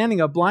understanding,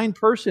 a blind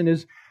person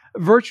is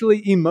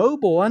virtually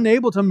immobile,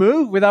 unable to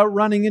move without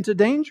running into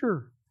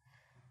danger.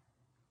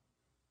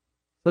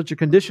 Such a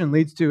condition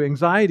leads to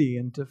anxiety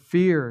and to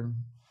fear and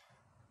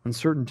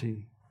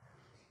uncertainty.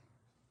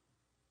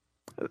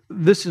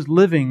 This is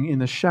living in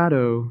the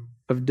shadow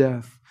of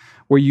death,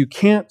 where you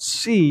can't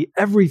see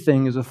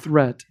everything as a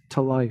threat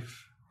to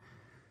life.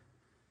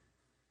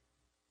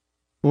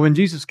 When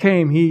Jesus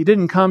came, He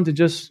didn't come to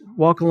just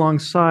walk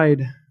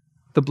alongside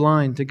the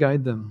blind to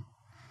guide them.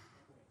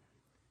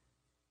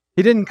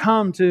 He didn't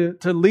come to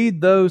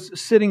lead those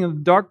sitting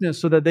in darkness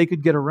so that they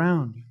could get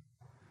around.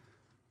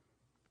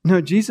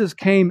 No, Jesus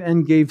came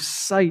and gave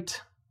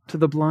sight to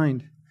the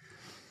blind.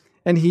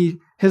 And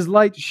His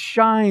light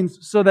shines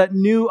so that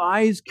new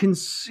eyes can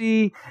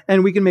see,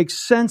 and we can make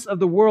sense of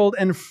the world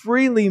and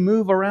freely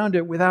move around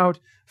it without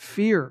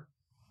fear.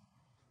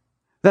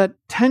 That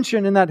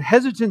tension and that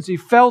hesitancy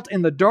felt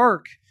in the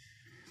dark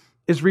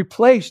is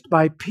replaced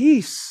by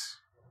peace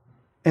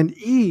and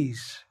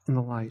ease in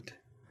the light.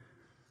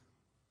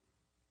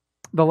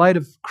 The light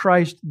of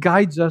Christ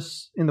guides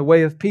us in the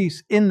way of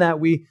peace, in that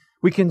we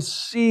can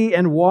see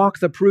and walk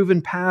the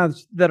proven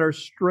paths that are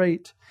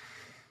straight.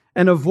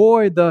 and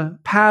avoid the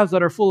paths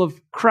that are full of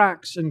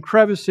cracks and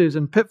crevices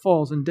and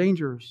pitfalls and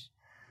dangers.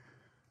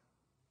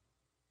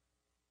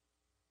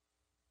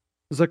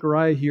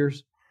 Zechariah here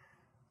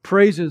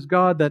praises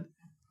God that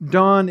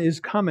dawn is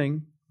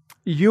coming.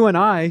 You and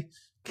I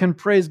can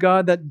praise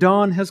God that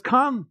dawn has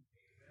come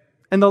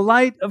and the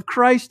light of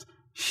Christ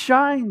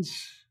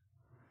shines.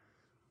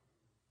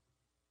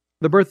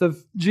 The birth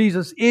of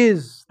Jesus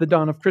is the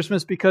dawn of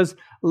Christmas because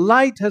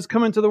light has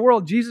come into the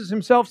world. Jesus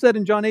himself said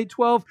in John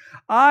 8:12,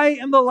 I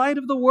am the light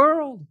of the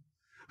world.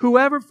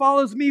 Whoever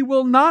follows me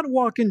will not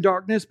walk in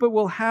darkness, but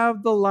will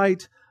have the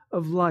light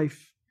of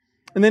life.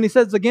 And then he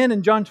says again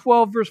in John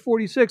 12, verse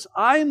 46,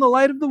 I am the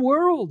light of the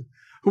world.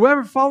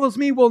 Whoever follows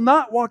me will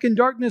not walk in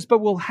darkness, but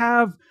will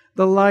have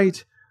the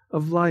light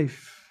of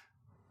life.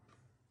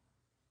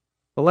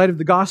 The light of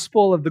the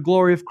gospel of the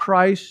glory of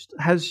Christ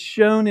has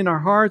shone in our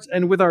hearts,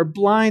 and with our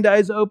blind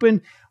eyes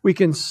open, we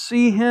can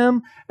see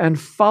Him and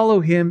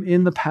follow Him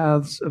in the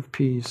paths of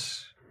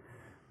peace.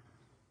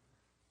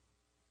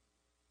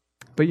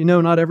 But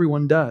not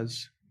everyone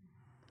does.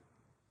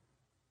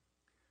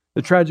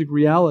 The tragic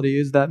reality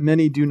is that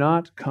many do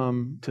not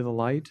come to the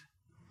light.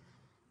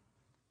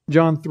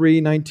 John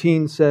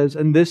 3:19 says,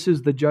 and this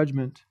is the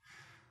judgment.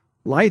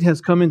 Light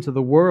has come into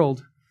the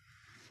world,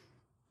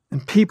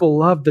 and people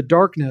love the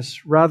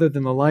darkness rather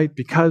than the light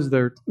because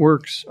their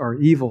works are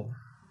evil.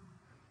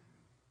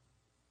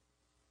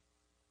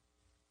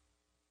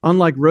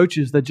 Unlike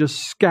roaches that just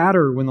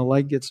scatter when the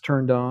light gets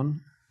turned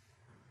on,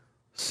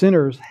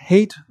 sinners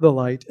hate the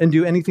light and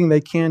do anything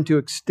they can to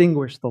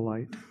extinguish the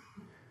light.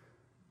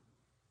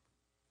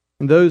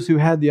 And those who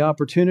had the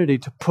opportunity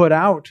to put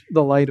out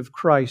the light of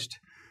Christ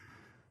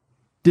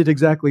did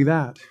exactly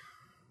that.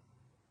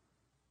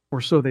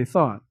 Or so they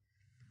thought.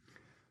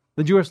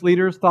 The Jewish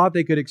leaders thought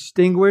they could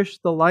extinguish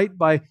the light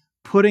by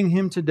putting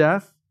Him to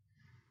death.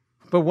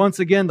 But once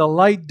again, the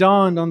light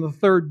dawned on the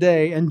third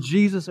day, and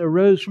Jesus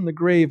arose from the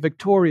grave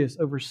victorious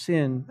over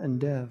sin and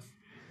death.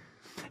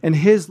 And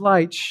His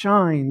light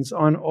shines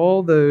on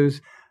all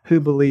those who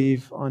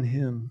believe on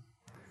Him.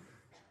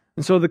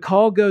 And so the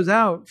call goes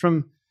out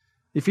from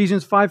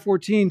Ephesians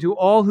 5:14 to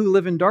all who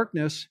live in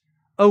darkness,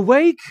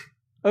 awake,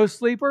 O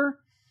sleeper,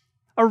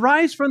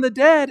 arise from the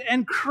dead,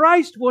 and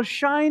Christ will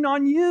shine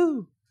on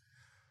you.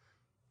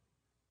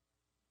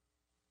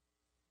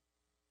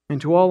 And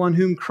to all on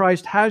whom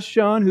Christ has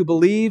shone, who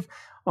believe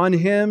on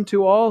Him,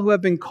 to all who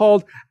have been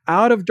called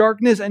out of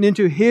darkness and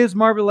into His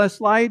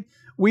marvelous light,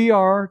 we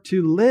are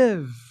to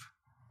live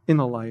in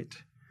the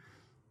light.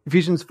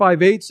 Ephesians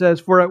 5:8 says,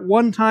 for at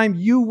one time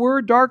you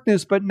were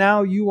darkness, but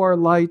now you are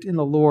light in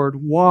the Lord.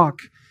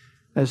 Walk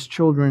as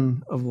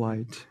children of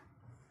light.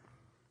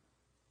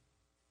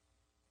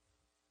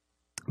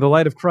 The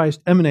light of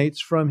Christ emanates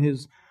from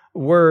His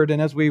Word,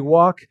 and as we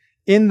walk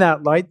in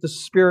that light, the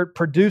Spirit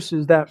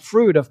produces that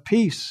fruit of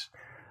peace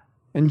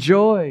and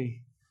joy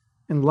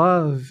and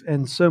love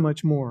and so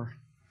much more.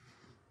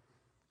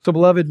 So,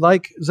 beloved,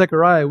 like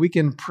Zechariah, we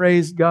can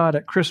praise God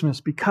at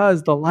Christmas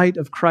because the light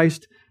of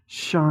Christ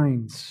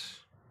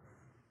shines.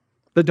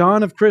 The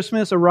dawn of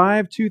Christmas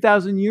arrived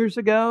 2,000 years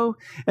ago,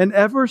 and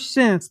ever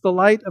since, the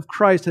light of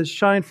Christ has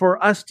shined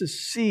for us to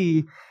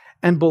see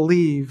and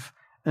believe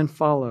and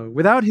follow.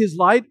 Without His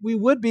light, we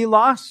would be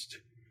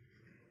lost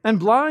and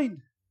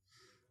blind.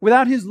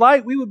 Without His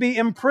light, we would be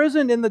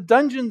imprisoned in the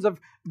dungeons of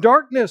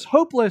darkness,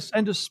 hopeless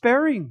and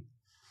despairing.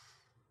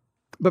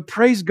 But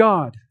praise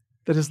God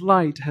that His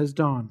light has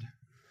dawned.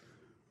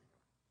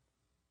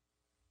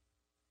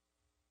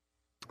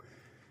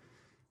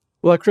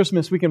 Well, at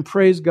Christmas, we can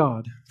praise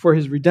God for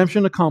His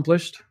redemption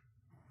accomplished,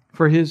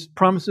 for His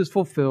promises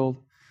fulfilled,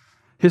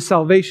 His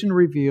salvation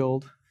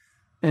revealed,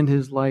 and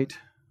His light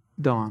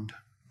dawned.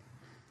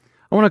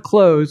 I want to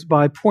close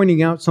by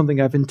pointing out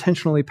something I've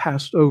intentionally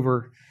passed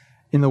over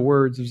in the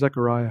words of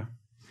Zechariah.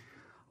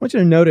 I want you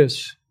to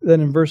notice that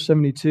in verse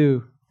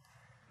 72,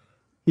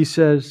 he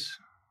says,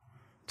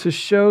 to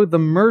show the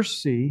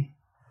mercy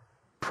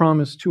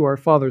promised to our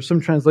fathers. Some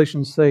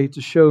translations say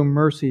to show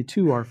mercy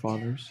to our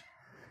fathers.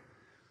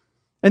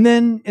 And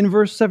then in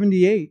verse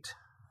 78,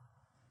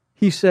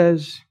 he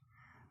says,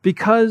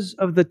 because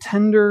of the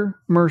tender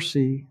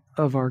mercy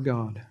of our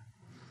God.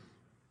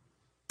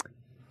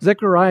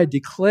 Zechariah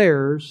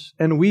declares,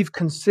 and we've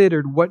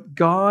considered what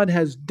God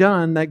has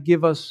done that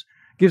gives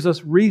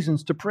us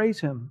reasons to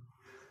praise Him.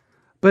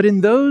 But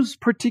in those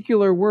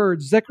particular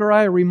words,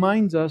 Zechariah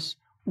reminds us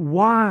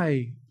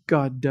why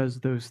God does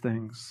those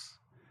things.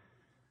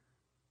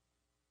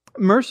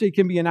 Mercy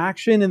can be an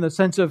action in the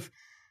sense of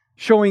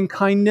showing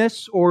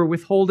kindness or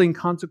withholding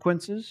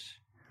consequences.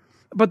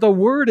 But the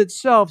word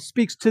itself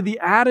speaks to the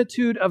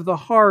attitude of the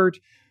heart,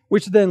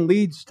 which then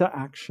leads to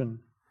action.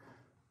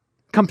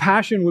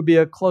 Compassion would be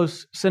a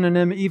close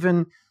synonym,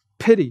 even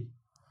pity.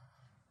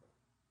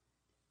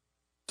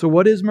 So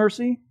what is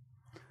mercy?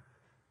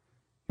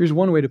 Here's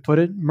one way to put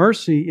it.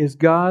 Mercy is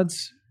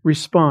God's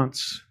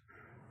response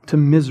to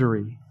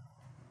misery.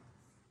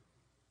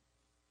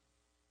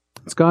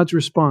 It's God's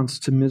response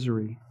to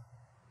misery.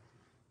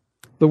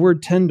 The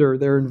word tender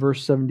there in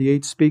verse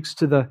 78 speaks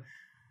to the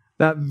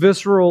that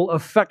visceral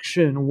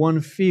affection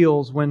one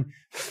feels when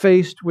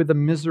faced with the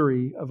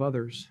misery of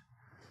others.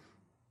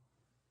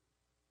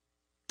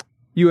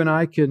 You and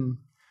I can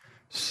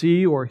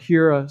see or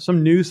hear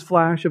some news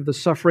flash of the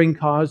suffering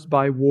caused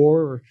by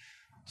war or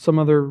some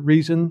other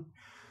reason,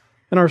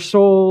 and our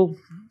soul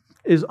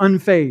is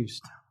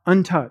unfazed,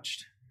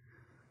 untouched,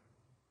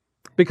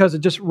 because it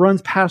just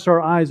runs past our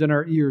eyes and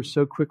our ears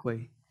so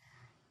quickly.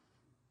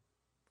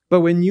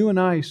 But when you and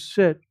I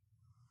sit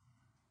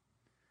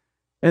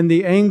and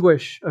the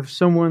anguish of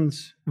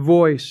someone's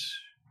voice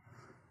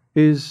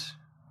is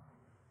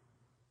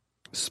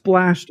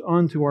splashed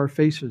onto our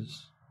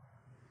faces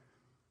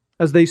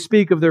as they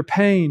speak of their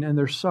pain and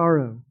their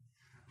sorrow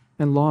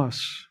and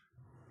loss,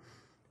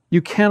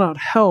 you cannot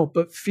help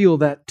but feel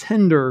that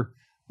tender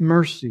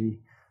mercy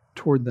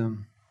toward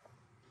them.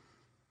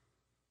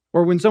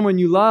 Or when someone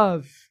you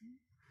love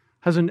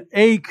has an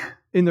ache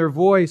in their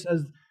voice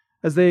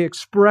as they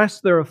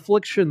express their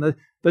affliction,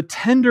 the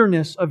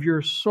tenderness of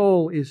your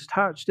soul is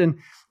touched, and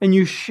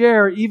you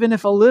share, even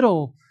if a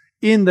little,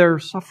 in their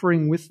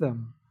suffering with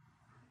them.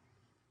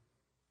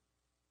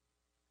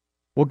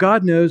 Well,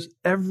 God knows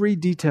every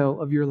detail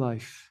of your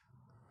life.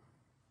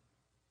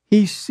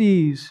 He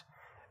sees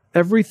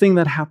everything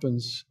that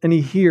happens, and He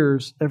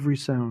hears every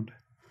sound.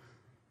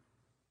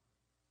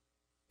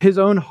 His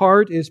own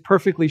heart is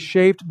perfectly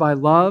shaped by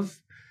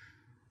love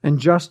and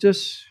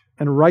justice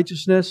and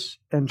righteousness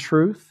and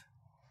truth.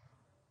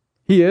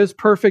 He is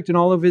perfect in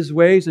all of His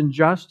ways and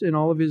just in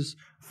all of His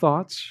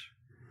thoughts.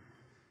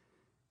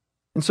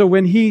 And so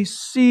when He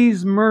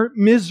sees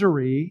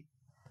misery,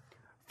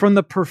 from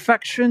the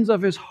perfections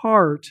of His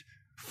heart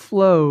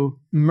flow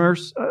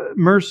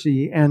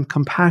mercy and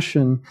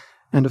compassion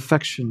and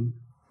affection.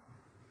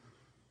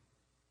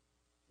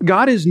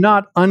 God is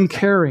not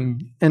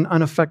uncaring and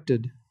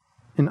unaffected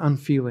and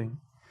unfeeling.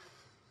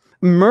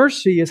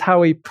 Mercy is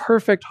how a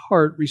perfect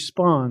heart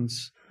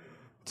responds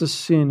to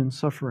sin and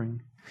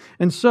suffering.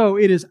 And so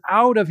it is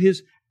out of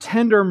His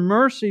tender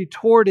mercy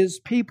toward His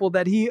people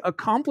that He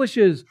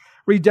accomplishes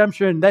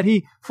redemption, that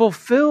He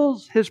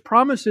fulfills His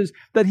promises,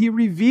 that He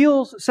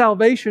reveals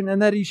salvation,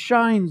 and that He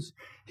shines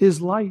His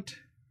light.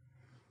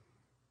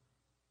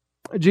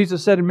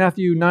 Jesus said in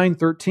Matthew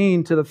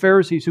 9:13 to the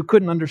Pharisees who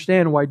couldn't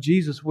understand why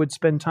Jesus would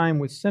spend time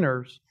with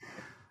sinners,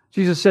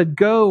 Jesus said,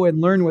 "Go and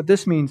learn what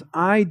this means.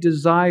 I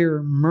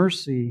desire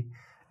mercy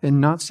and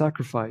not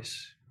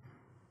sacrifice.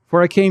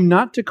 For I came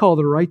not to call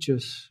the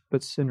righteous,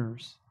 but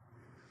sinners."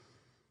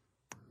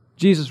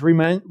 Jesus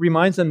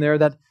reminds them there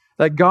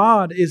that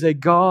God is a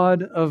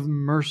God of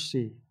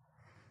mercy.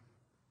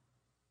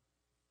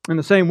 In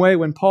the same way,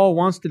 when Paul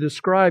wants to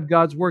describe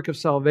God's work of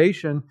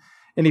salvation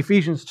in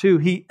Ephesians 2,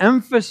 he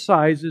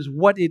emphasizes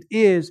what it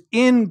is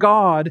in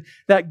God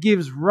that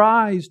gives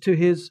rise to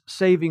His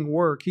saving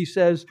work. He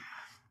says,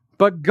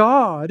 "But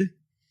God,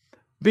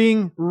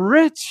 being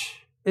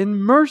rich in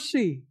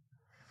mercy,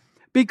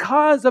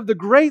 because of the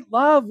great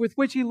love with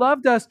which He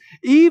loved us,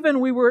 even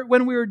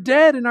when we were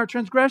dead in our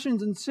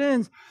transgressions and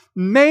sins,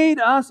 made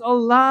us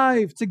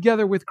alive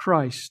together with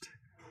Christ.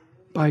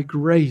 By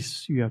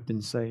grace you have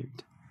been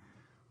saved."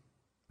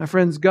 My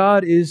friends,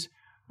 God is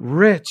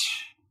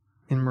rich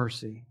in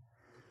mercy.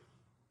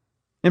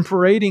 In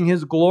parading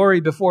His glory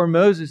before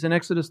Moses in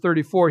Exodus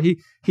 34,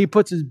 he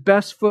puts his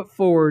best foot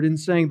forward in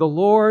saying, the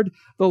Lord,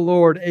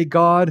 a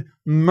God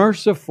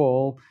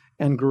merciful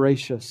and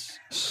gracious,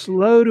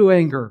 slow to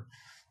anger,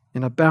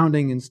 and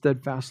abounding in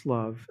steadfast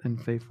love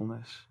and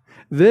faithfulness."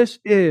 This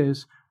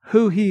is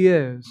who He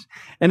is.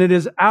 And it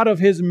is out of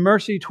His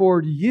mercy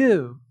toward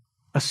you,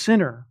 a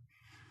sinner,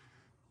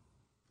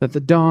 that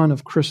the dawn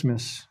of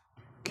Christmas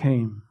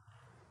came.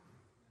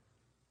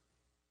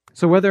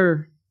 So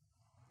whether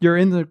you're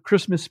in the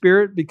Christmas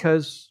spirit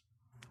because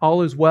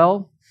all is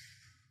well,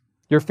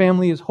 your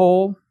family is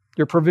whole,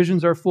 your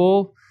provisions are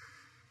full,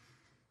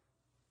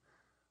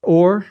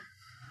 or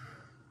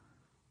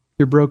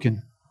you're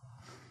broken,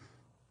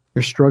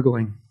 you're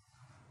struggling,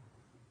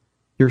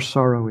 you're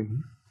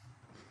sorrowing,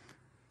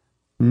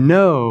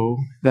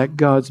 know that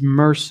God's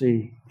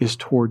mercy is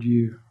toward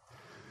you.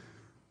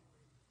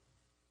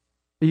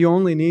 You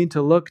only need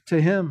to look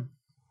to Him,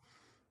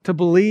 to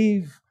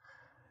believe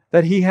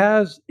that He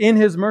has, in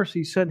His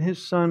mercy, sent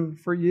His Son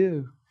for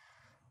you,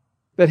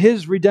 that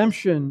His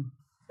redemption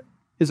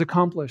is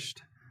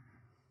accomplished.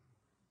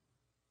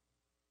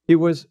 It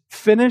was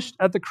finished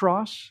at the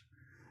cross,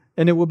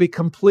 and it will be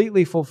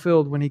completely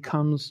fulfilled when He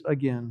comes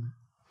again.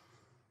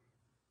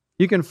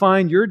 You can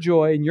find your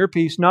joy and your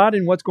peace not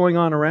in what's going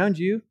on around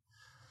you,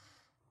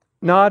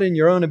 not in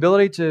your own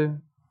ability to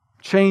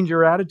change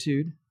your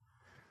attitude,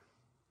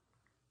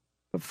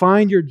 but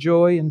find your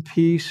joy and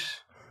peace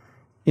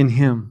in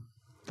Him,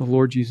 the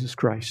Lord Jesus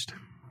Christ,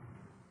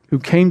 who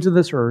came to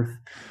this earth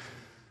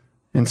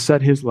and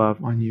set His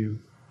love on you.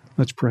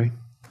 Let's pray.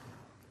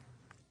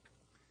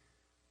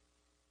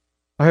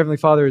 Our Heavenly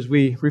Father, as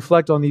we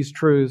reflect on these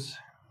truths,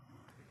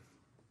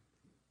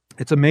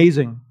 it's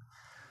amazing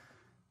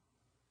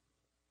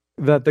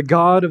that the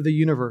God of the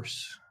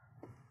universe,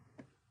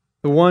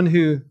 the one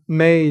who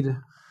made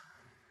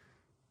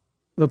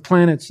the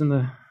planets and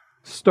the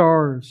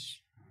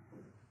stars,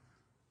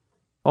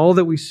 all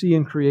that we see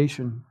in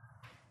creation,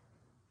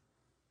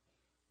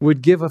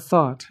 would give a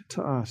thought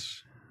to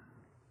us.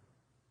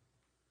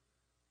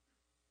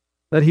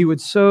 That He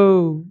would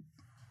so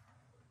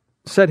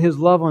set His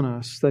love on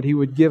us that He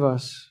would give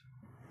us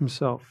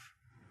Himself.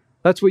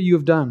 That's what you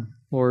have done,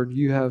 Lord.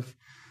 You have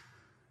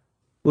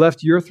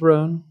left your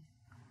throne,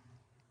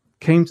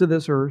 came to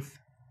this earth,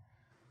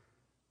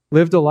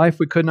 lived a life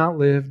we could not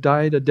live,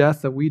 died a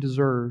death that we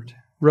deserved,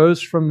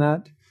 rose from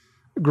that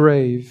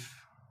grave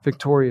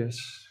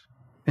victorious,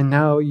 and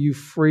now you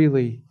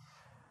freely,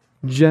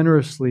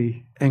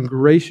 generously, and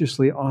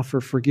graciously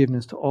offer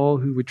forgiveness to all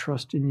who would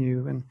trust in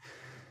you.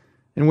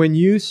 And when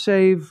you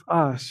save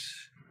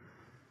us,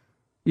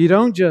 you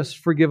don't just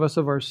forgive us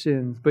of our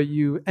sins, but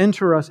you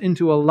enter us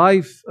into a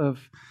life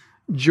of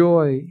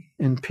joy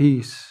and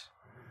peace.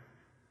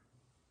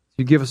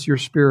 You give us your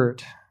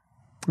Spirit,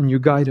 and you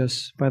guide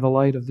us by the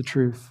light of the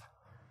truth.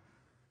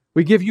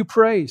 We give you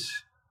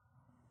praise.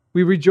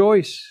 We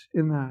rejoice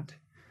in that.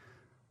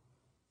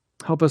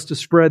 Help us to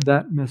spread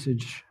that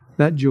message,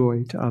 that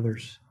joy to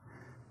others.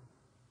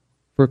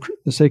 For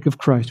the sake of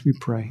Christ, we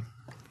pray.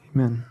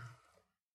 Amen.